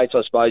good traits,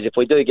 I suppose. If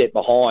we do get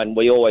behind,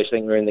 we always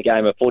think we're in the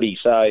game of footy.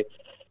 So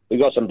we've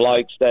got some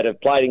blokes that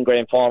have played in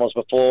grand finals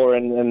before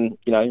and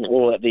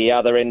all at the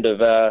other end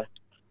of,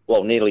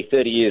 nearly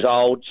 30 years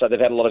old. So they've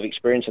had a lot of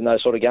experience in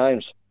those sort of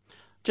games.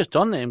 Just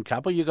on them,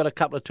 couple, you've got a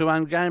couple of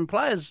 200-game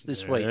players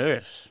this week.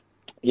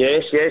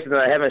 Yes, and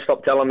they haven't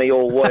stopped telling me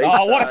all week.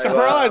 Oh, what a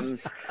surprise!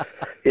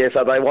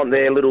 So they want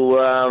their little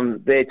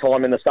their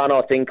time in the sun,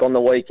 I think, on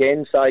the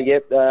weekend. So,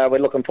 we're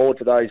looking forward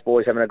to those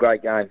boys having a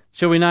great game.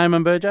 Shall we name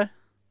them, Burjo?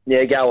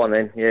 Yeah, go on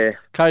then, yeah.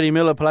 Cody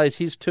Miller plays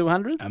his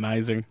 200.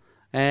 Amazing.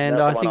 And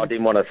that's I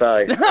didn't want to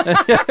say.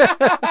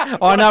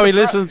 I know he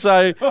listens,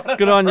 so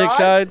good on you,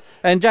 Code.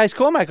 And Jace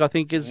Cormack, I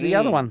think, is the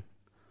other one.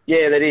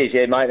 Yeah, that is,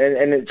 mate.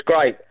 And it's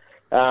great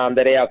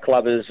that our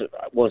club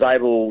was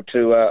able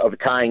to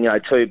obtain,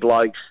 2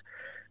 blokes,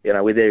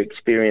 with their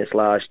experience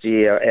last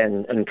year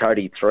and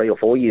Cody 3 or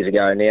 4 years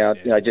ago now,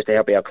 just to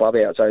help our club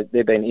out. So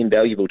they've been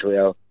invaluable to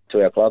our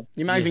club.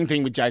 The amazing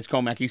thing with Jace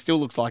Cormack, he still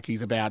looks like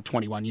he's about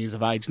 21 years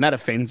of age, and that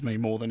offends me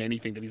more than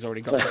anything that he's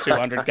already got the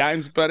 200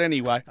 games. But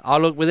anyway. Oh,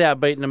 look, without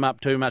beating them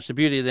up too much, the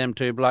beauty of them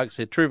 2 blokes,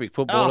 they're terrific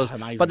footballers,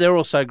 but they're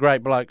also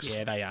great blokes.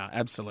 Yeah, they are.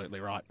 Absolutely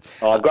right.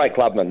 Oh, great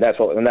clubmen. That's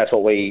what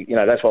we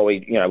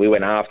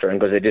went after them,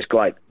 because they're just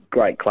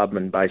great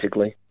clubmen,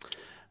 basically.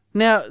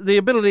 Now, the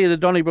ability of the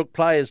Donnybrook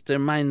players to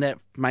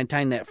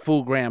maintain that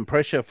full ground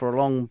pressure for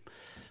long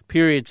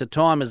periods of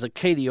time is a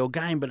key to your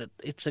game, but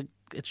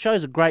it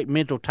shows a great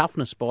mental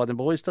toughness by them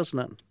boys, doesn't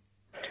it?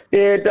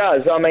 Yeah, it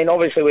does. I mean,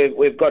 obviously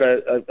we've got I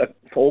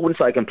wouldn't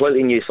say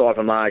completely new side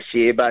from last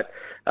year, but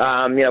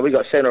we've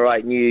got 7 or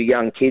 8 new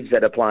young kids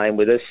that are playing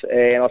with us,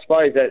 and I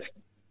suppose that's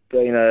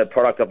been a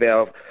product of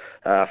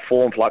our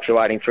form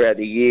fluctuating throughout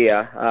the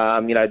year.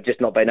 Just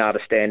not being able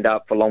to stand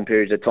up for long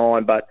periods of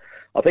time, but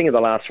I think in the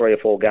last 3 or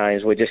 4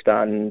 games they're just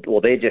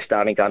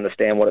starting to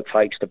understand what it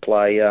takes to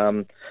play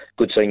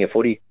good senior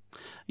footy.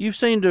 You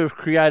seem to have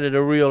created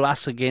a real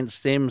us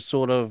against them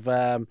sort of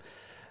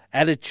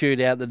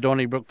attitude out the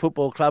Donnybrook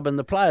Football Club, and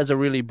the players are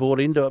really bought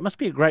into it. It must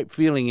be a great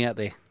feeling out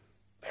there.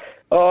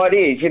 Oh, it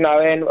is,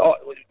 and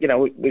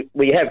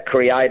we have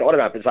created, I don't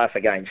know if it's us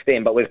against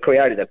them, but we've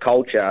created a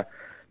culture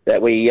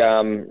that we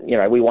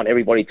want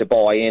everybody to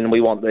buy in.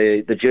 We want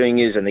the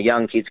juniors and the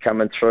young kids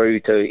coming through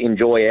to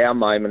enjoy our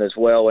moment as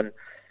well. And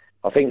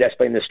I think that's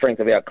been the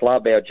strength of our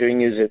club, our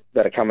juniors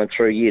that are coming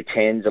through, year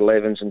 10s,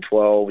 11s and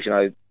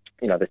 12s,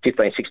 the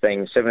 15,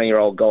 16,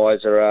 17-year-old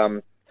guys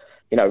are,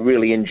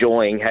 really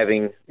enjoying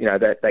having,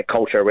 that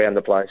culture around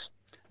the place.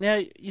 Now,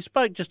 you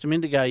spoke just a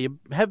minute ago, you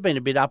have been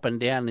a bit up and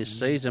down this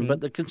season, but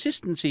the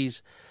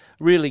consistency's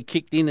really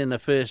kicked in the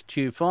first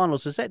 2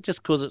 finals. Is that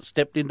just because it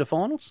stepped into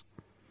finals?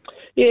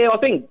 Yeah, I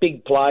think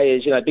big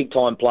players,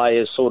 big-time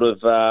players sort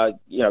of,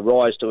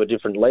 rise to a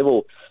different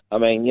level. I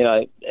mean,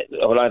 I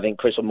don't think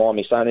Chris will mind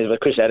me saying this, but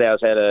Chris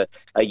Adow's had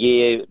a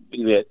year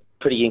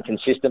pretty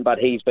inconsistent, but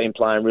he's been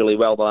playing really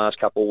well the last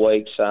couple of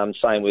weeks.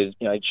 Same with,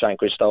 Shane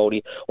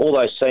Cristoldi. All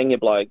those senior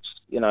blokes,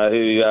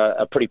 who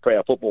are pretty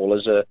proud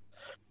footballers are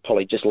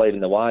probably just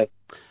leading the way.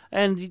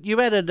 And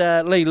you added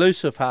Lee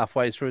Lucif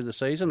halfway through the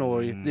season,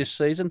 or this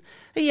season.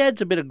 He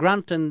adds a bit of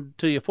grunt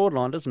to your forward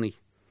line, doesn't he?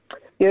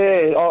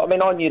 Yeah, I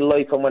mean, I knew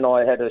Lee from when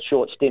I had a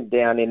short stint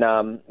down in,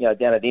 down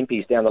at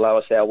Impey's, down the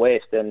lower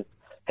southwest, and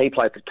he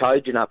played for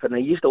Cogen up, and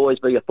he used to always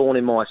be a thorn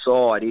in my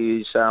side. He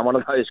was one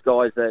of those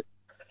guys that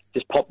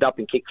just popped up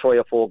and kicked 3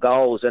 or 4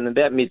 goals, and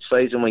about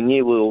mid-season we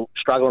knew we were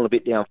struggling a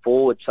bit down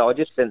forward, so I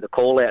just sent the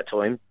call out to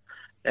him,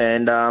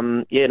 and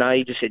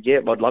he just said,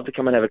 I'd love to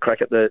come and have a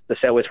crack at the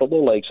Southwest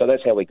Football League, so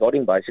that's how we got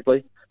him,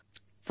 basically.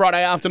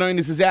 Friday afternoon,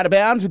 this is Out of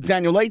Bounds with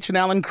Daniel Leach and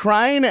Alan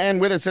Crane. And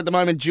with us at the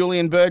moment,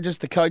 Julian Burgess,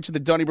 the coach of the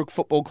Donnybrook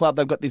Football Club.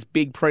 They've got this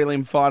big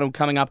prelim final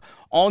coming up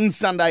on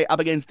Sunday up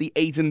against the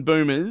Eton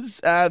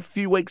Boomers. A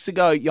few weeks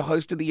ago, you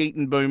hosted the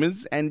Eton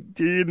Boomers and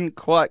didn't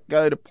quite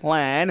go to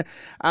plan.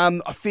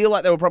 I feel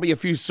like there were probably a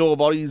few sore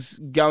bodies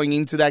going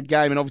into that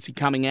game and obviously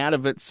coming out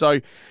of it. So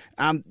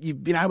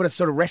you've been able to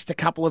sort of rest a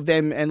couple of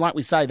them. And like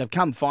we say, they've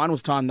come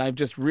finals time. They've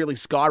just really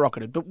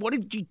skyrocketed. But what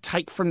did you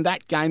take from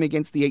that game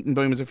against the Eton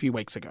Boomers a few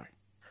weeks ago?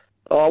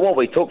 Oh, what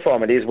we took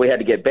from it is we had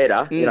to get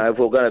better. You know, if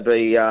we're going to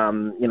be,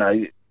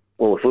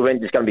 if we weren't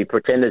just going to be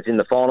pretenders in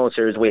the final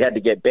series, we had to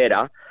get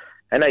better.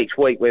 And each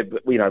week we've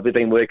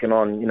been working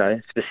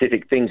on,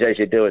 specific things as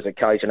you do as a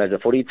coach and as a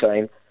footy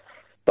team.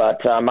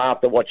 But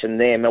after watching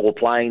them or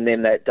playing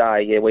them that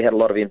day, we had a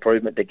lot of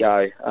improvement to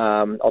go.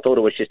 I thought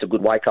it was just a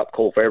good wake-up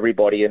call for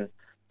everybody.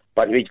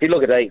 But if you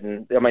look at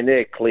Eton, I mean,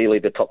 they're clearly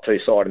the top two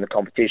side in the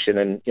competition.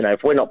 And,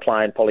 if we're not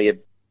playing probably a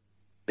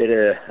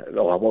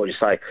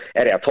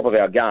at our top of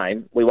our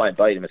game, we won't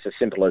beat them. It's as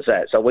simple as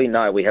that. So we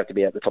know we have to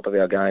be at the top of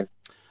our game.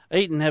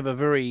 Eton have a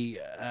very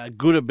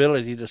good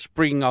ability to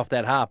spring off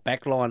that half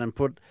back line and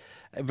put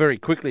very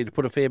quickly to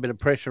put a fair bit of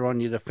pressure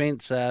on your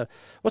defence.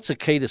 What's the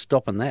key to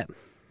stopping that?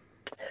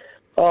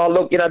 Oh,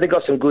 look, they've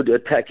got some good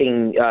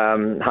attacking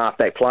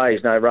half-back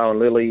players. Rowan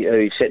Lilly,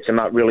 who sets them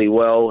up really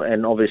well,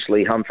 and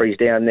obviously Humphreys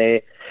down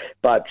there.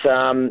 But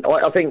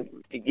I think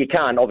you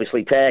can't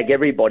obviously tag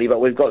everybody, but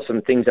we've got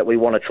some things that we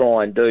want to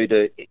try and do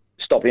to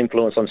stop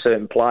influence on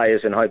certain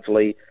players, and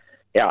hopefully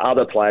our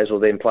other players will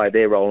then play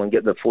their role and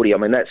get the footy. I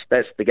mean, that's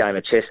the game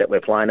of chess that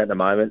we're playing at the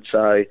moment.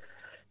 So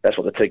that's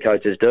what the two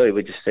coaches do.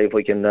 We just see if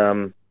we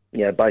can,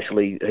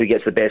 basically who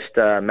gets the best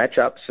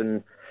matchups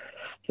and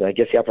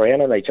gets the upper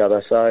hand on each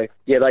other. So,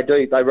 they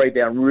do. They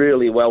rebound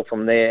really well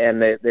from there,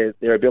 and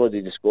their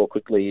ability to score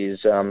quickly is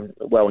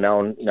well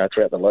known,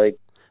 throughout the league.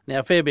 Now,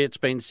 a fair bit's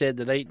been said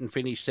that Eton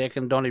finished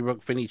second,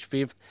 Donnybrook finished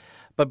fifth,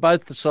 but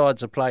both the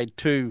sides have played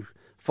two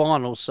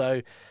finals,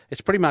 so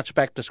it's pretty much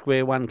back to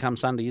square one come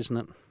Sunday, isn't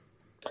it?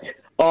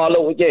 Oh,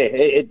 look,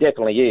 it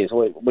definitely is.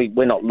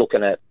 We're not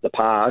looking at the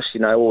past.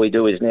 All we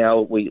do is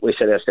now we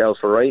set ourselves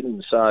for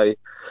Eton, so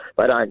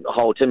they don't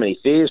hold too many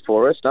fears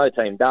for us. No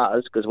team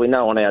does, because we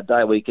know on our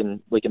day we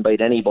can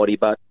beat anybody,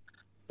 but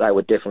they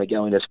would definitely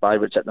go in as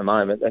favourites at the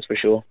moment, that's for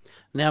sure.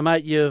 Now,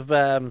 mate, you've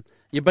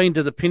been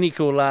to the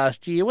pinnacle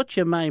last year. What's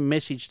your main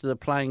message to the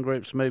playing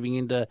groups moving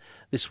into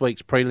this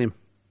week's prelim?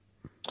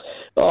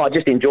 Oh, I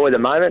just enjoy the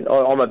moment.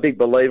 I'm a big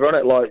believer on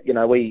it. Like,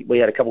 we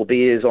had a couple of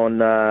beers on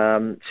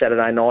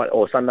Saturday night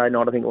or Sunday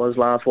night, I think it was,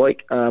 last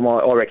week. I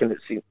reckon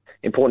it's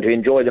important to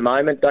enjoy the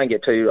moment. Don't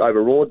get too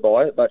overawed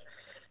by it, but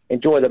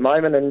enjoy the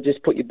moment and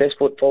just put your best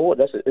foot forward.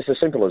 It's as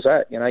simple as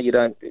that.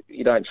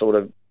 You don't sort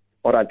of.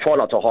 I don't try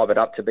not to hype it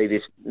up to be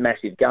this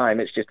massive game.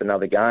 It's just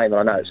another game.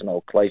 I know it's an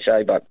old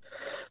cliche, but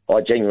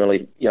I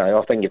genuinely,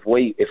 I think if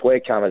we're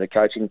come as a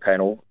coaching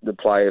panel, the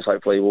players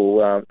hopefully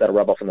will that'll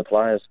rub off on the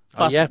players.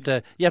 You have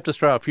to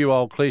throw a few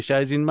old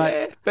cliches in, mate.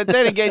 Yeah, but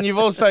then again, you've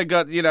also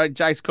got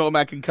Jace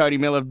Cormack and Cody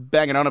Miller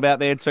banging on about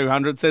their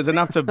 200s. There's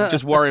enough to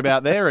just worry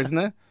about there, isn't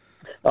there?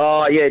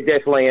 Oh, yeah,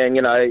 definitely. And,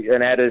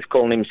 and Adder's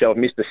calling himself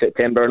Mr.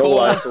 September and all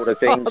those sort of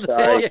things. Of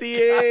course he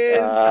is.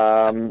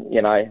 And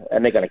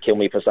they're going to kill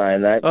me for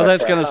saying that. Oh,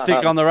 that's going to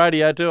stick on the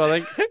radio too, I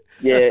think.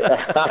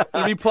 Yeah.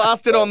 It'll be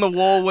plastered on the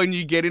wall when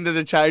you get into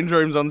the change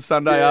rooms on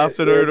Sunday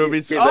afternoon. It'll be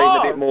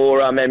a bit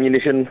more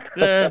ammunition.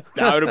 Yeah,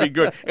 no, it'll be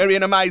good. It'll be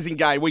an amazing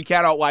game. We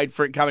cannot wait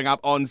for it coming up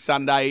on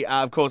Sunday.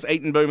 Of course,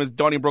 Eton Boomers,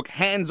 Donnybrook,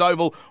 Hands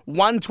Oval,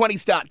 1:20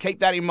 start.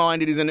 Keep that in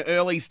mind. It is an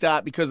early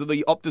start because of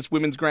the Optus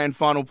Women's Grand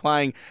Final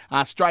playing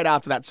straight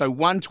after that. So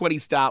 1:20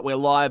 start. We're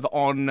live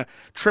on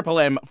Triple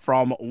M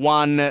from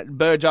 1.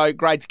 Burjo,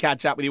 great to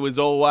catch up with you as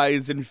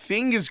always. And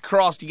fingers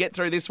crossed you get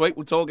through this week.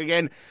 We'll talk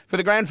again for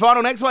the Grand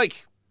Final next week.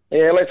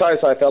 Yeah, let's hope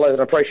so, fellas,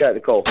 and appreciate the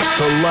call.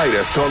 The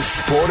latest on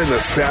sport in the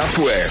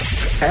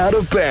Southwest. Out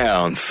of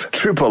Bounds.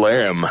 Triple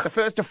M. The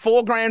first of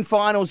 4 grand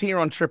finals here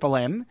on Triple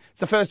M. It's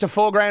the first of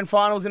 4 grand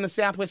finals in the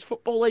Southwest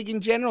Football League in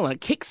general, and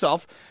it kicks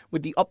off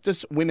with the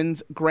Optus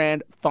Women's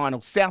Grand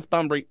Final. South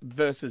Bunbury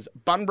versus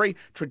Bunbury.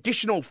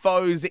 Traditional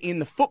foes in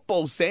the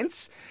football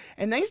sense.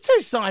 And these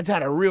two sides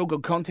had a real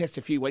good contest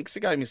a few weeks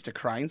ago, Mr.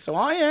 Crane, so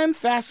I am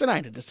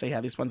fascinated to see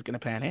how this one's going to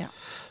pan out.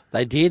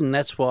 They did, and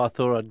that's why I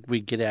thought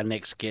we'd get our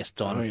next guest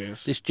on. Oh,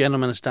 yes. This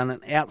gentleman has done an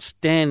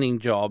outstanding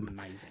job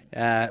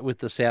with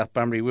the South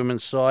Bunbury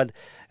women's side,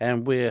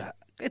 and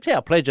it's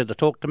our pleasure to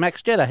talk to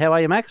Max Jetta. How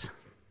are you, Max?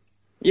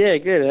 Yeah,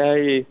 good. How are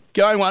you?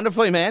 Going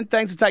wonderfully, man.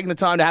 Thanks for taking the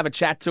time to have a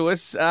chat to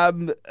us. A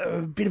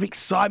bit of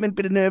excitement,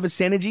 bit of nervous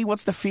energy.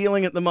 What's the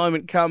feeling at the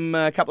moment come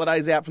a couple of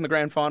days out from the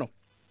grand final?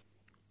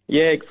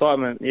 Yeah,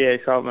 excitement. Yeah,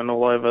 excitement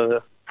all over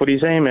the footy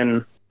team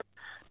and,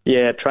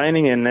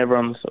 training, and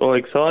everyone's all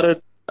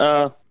excited.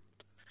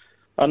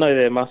 I know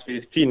there must be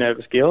a few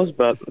nervous girls,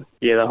 but,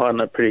 they're hiding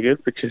it pretty good,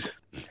 which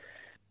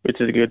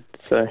is good.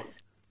 So,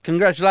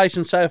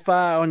 congratulations so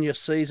far on your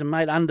season,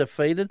 mate,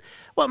 undefeated.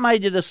 What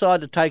made you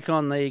decide to take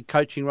on the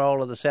coaching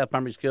role of the South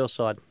Bunbury's girls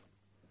side?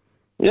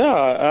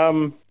 Yeah,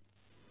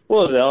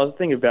 Well, I was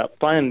thinking about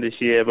playing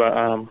this year, but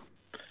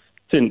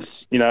since,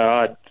 I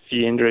had a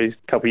few injuries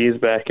a couple of years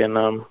back and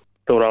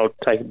thought I would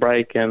take a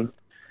break. And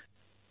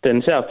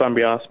then South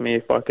Bunbury asked me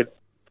if I could,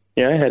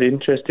 had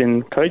interest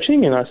in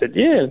coaching. And I said,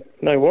 yeah,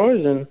 no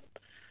worries. And,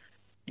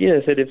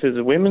 they said if there's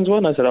a women's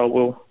one, I said,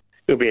 it'll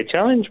be a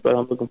challenge, but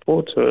I'm looking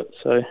forward to it.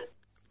 So,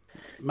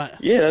 mate,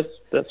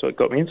 that's what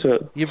got me into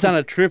it. You've done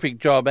a terrific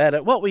job at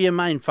it. What were your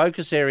main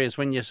focus areas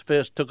when you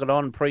first took it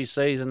on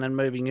pre-season and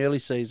moving early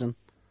season?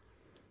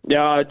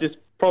 Yeah, just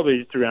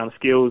probably around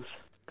skills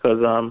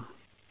because, I've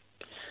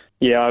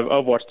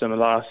watched them the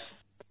last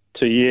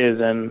 2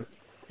 years and,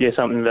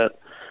 something that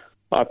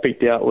I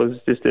picked out was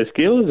just their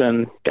skills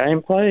and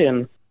gameplay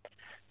and,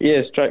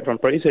 straight from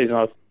pre-season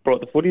I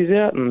brought the footies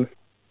out and,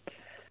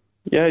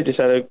 just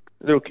had a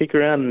little kick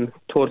around and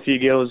taught a few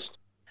girls,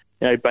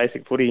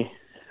 basic footy,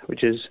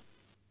 which is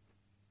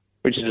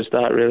a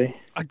start, really.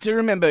 I do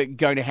remember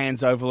going to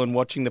Hands Oval and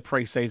watching the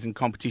pre-season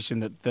competition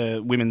that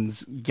the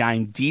women's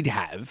game did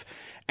have,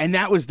 and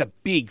that was the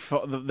big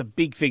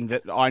thing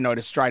that I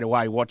noticed straight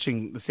away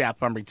watching the South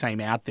Bunbury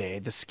team out there.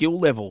 The skill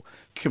level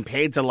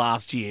compared to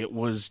last year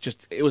was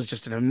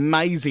just an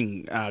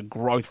amazing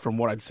growth from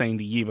what I'd seen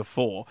the year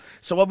before.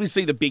 So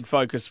obviously the big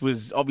focus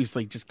was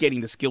obviously just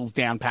getting the skills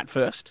down pat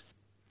first.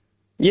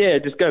 Yeah,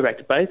 just go back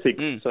to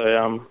basics.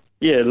 So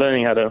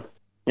learning how to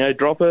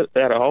drop it,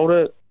 how to hold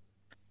it.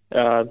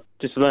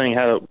 Just learning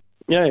how to,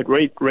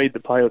 read the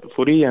play of the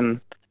footy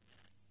and,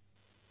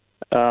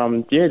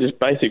 just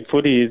basic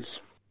footy is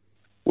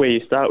where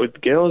you start with the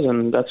girls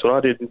and that's what I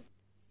did.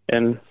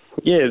 And,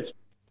 it's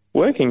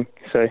working,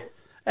 so.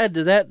 Add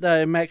to that,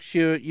 though, Max,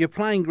 your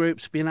playing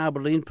group's been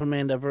able to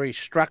implement a very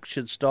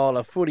structured style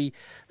of footy.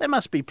 That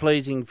must be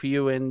pleasing for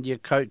you and your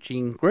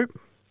coaching group.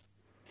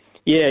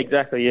 Yeah,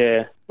 exactly,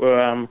 yeah.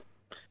 Well,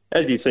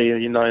 as you see,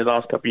 the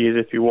last couple of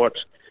years, if you watch,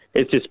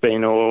 it's just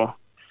been all...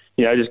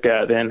 just go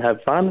out there and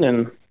have fun.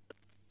 And,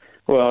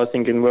 I was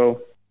thinking,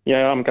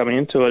 I'm coming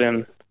into it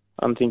and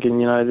I'm thinking,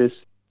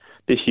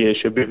 this year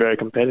should be very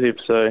competitive.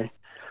 So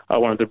I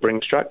wanted to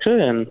bring structure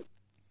and,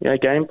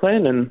 game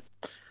plan. And,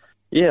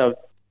 I've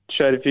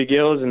showed a few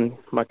girls and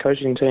my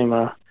coaching team,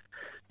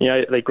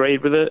 they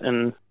agreed with it.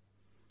 And,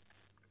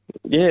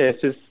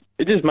 it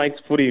just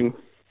makes footy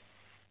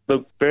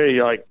look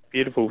very,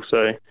 beautiful,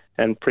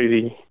 and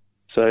pretty.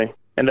 So,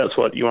 and that's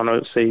what you want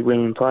to see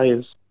women play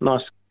is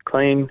nice,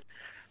 clean,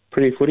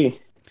 pretty footy.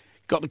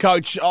 Got the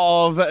coach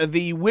of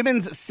the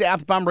Women's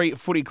South Bunbury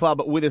Footy Club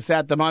with us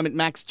at the moment,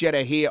 Max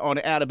Jetta here on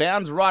Out of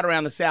Bounds, right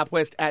around the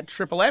southwest at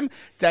Triple M.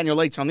 Daniel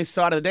Leach on this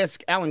side of the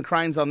desk, Alan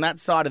Crane's on that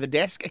side of the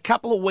desk. A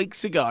couple of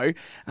weeks ago,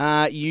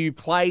 you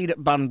played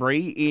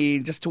Bunbury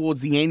just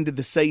towards the end of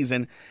the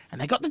season, and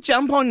they got the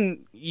jump on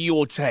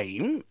your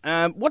team.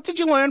 What did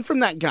you learn from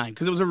that game?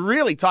 Because it was a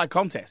really tight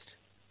contest.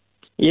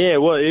 Yeah,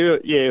 well,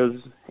 it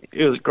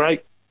was a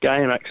great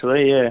game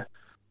actually. Yeah,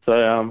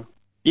 so.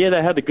 They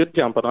had a good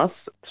jump on us.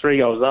 3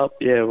 goals up.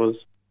 It was.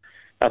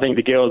 I think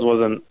the girls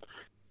wasn't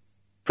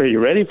pretty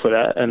ready for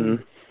that,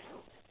 and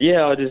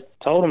I just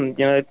told them,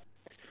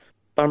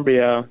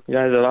 Bunbury are, the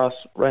last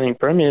reigning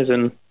premiers,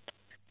 and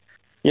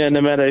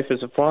no matter if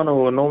it's a final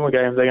or a normal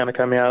game, they're going to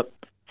come out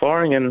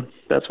firing, and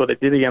that's what they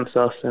did against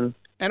us.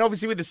 And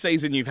obviously with the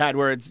season you've had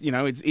where it's,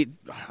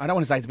 I don't want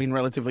to say it's been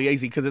relatively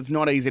easy because it's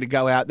not easy to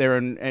go out there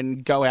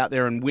and go out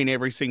there and win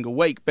every single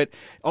week. But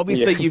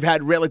obviously you've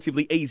had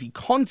relatively easy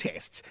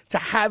contests. To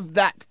have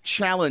that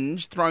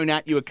challenge thrown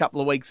at you a couple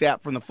of weeks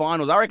out from the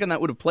finals, I reckon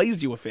that would have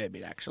pleased you a fair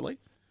bit, actually.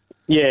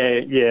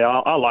 Yeah,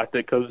 I liked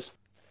it because,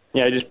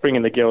 just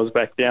bringing the girls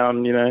back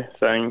down,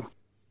 saying,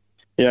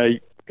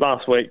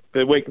 last week,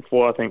 the week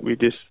before, I think we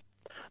just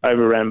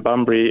overran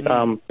Bunbury,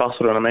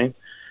 bustled on,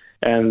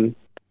 and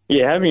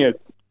having a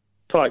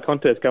tight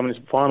contest coming into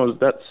the finals,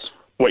 that's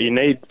what you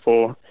need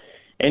for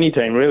any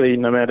team, really,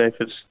 no matter if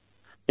it's,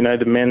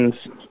 the men's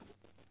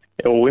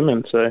or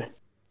women. So.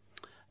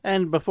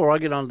 And before I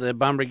get on to the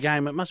Bunbury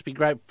game, it must be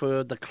great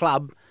for the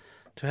club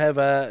to have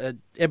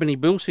Ebony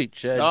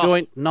Bilsich,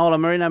 joint Nola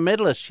Marino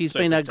medalist. She's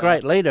been a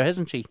great leader,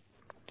 hasn't she?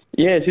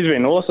 Yeah, she's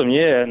been awesome,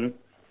 and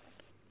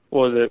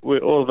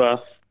all of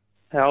us,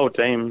 our whole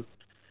team,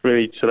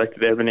 really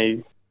selected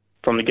Ebony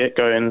from the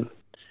get-go, and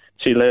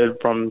she led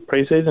from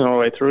pre-season all the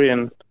way through,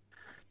 and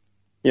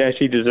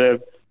she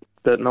deserved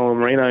that Nola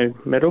Marino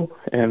medal,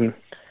 and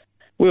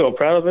we were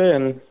proud of her,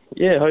 and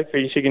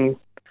hopefully she can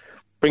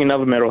bring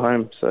another medal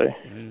home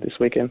this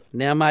weekend.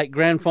 Now, mate,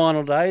 grand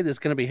final day, there's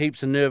going to be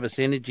heaps of nervous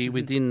energy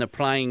within the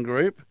playing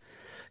group.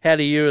 How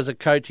do you as a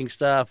coaching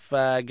staff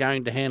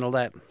going to handle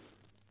that?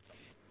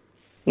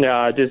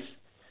 No,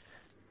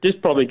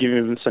 just probably give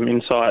them some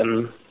insight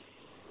and,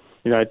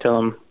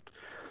 tell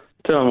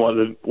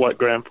them what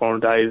grand final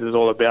days is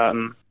all about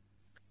and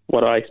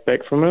what I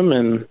expect from them,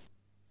 and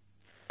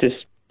just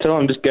tell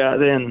them just go out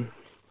there and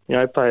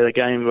play the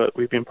game that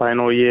we've been playing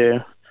all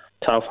year,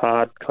 tough,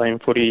 hard, clean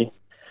footy,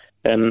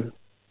 and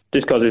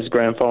just because it's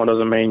grand final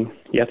doesn't mean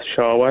you have to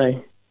shy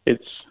away.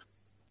 It's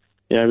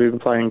we've been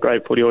playing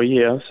great footy all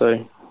year,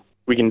 so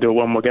we can do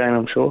one more game,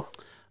 I'm sure.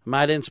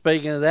 Mate, and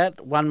speaking of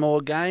that, one more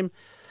game.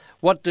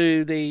 What do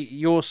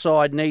your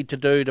side need to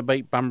do to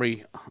beat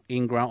Bunbury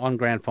on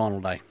grand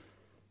final day?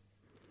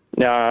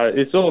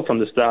 It's all from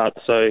the start.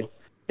 So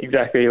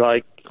exactly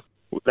like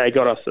they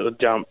got us at the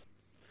jump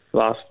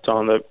last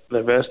time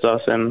they versed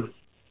us, and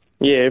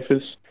if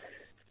it's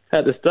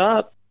at the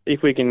start,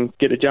 if we can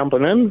get a jump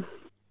on them,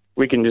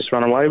 we can just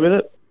run away with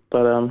it.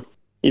 But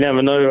you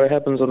never know what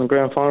happens on the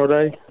grand final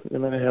day, no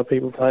matter how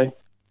people play.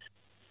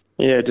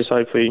 Just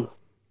hopefully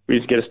we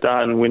just get a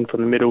start and win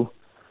from the middle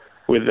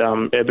with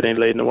Ebony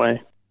leading the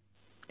way.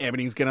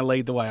 Ebony's going to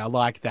lead the way. I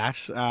like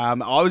that. I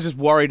was just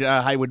worried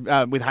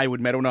with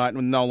Hayward medal night and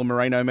with Nola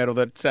Marino medal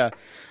that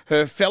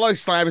her fellow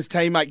Slammers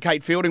teammate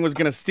Kate Fielding was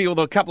going to steal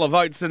the couple of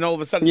votes and all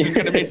of a sudden she was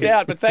going to miss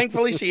out. But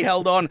thankfully she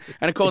held on.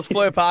 And of course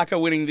Fleur Parker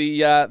winning the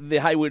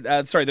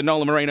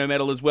Nola Marino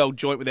medal as well,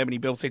 joint with Ebony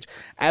Bilsich.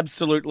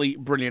 Absolutely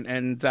brilliant.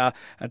 And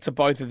to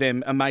both of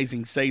them,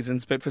 amazing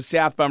seasons. But for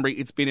South Bunbury,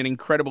 it's been an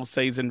incredible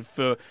season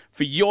for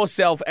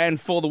yourself and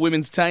for the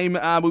women's team.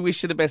 We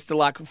wish you the best of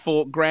luck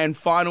for grand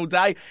final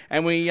day.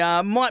 And we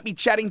might be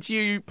chatting to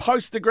you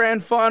post the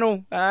grand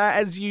final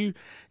as you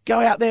go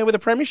out there with a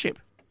premiership.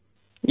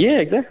 Yeah,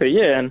 exactly.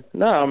 Yeah, and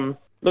I'm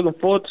looking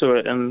forward to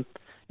it, and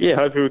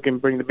hopefully we can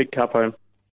bring the big cup home.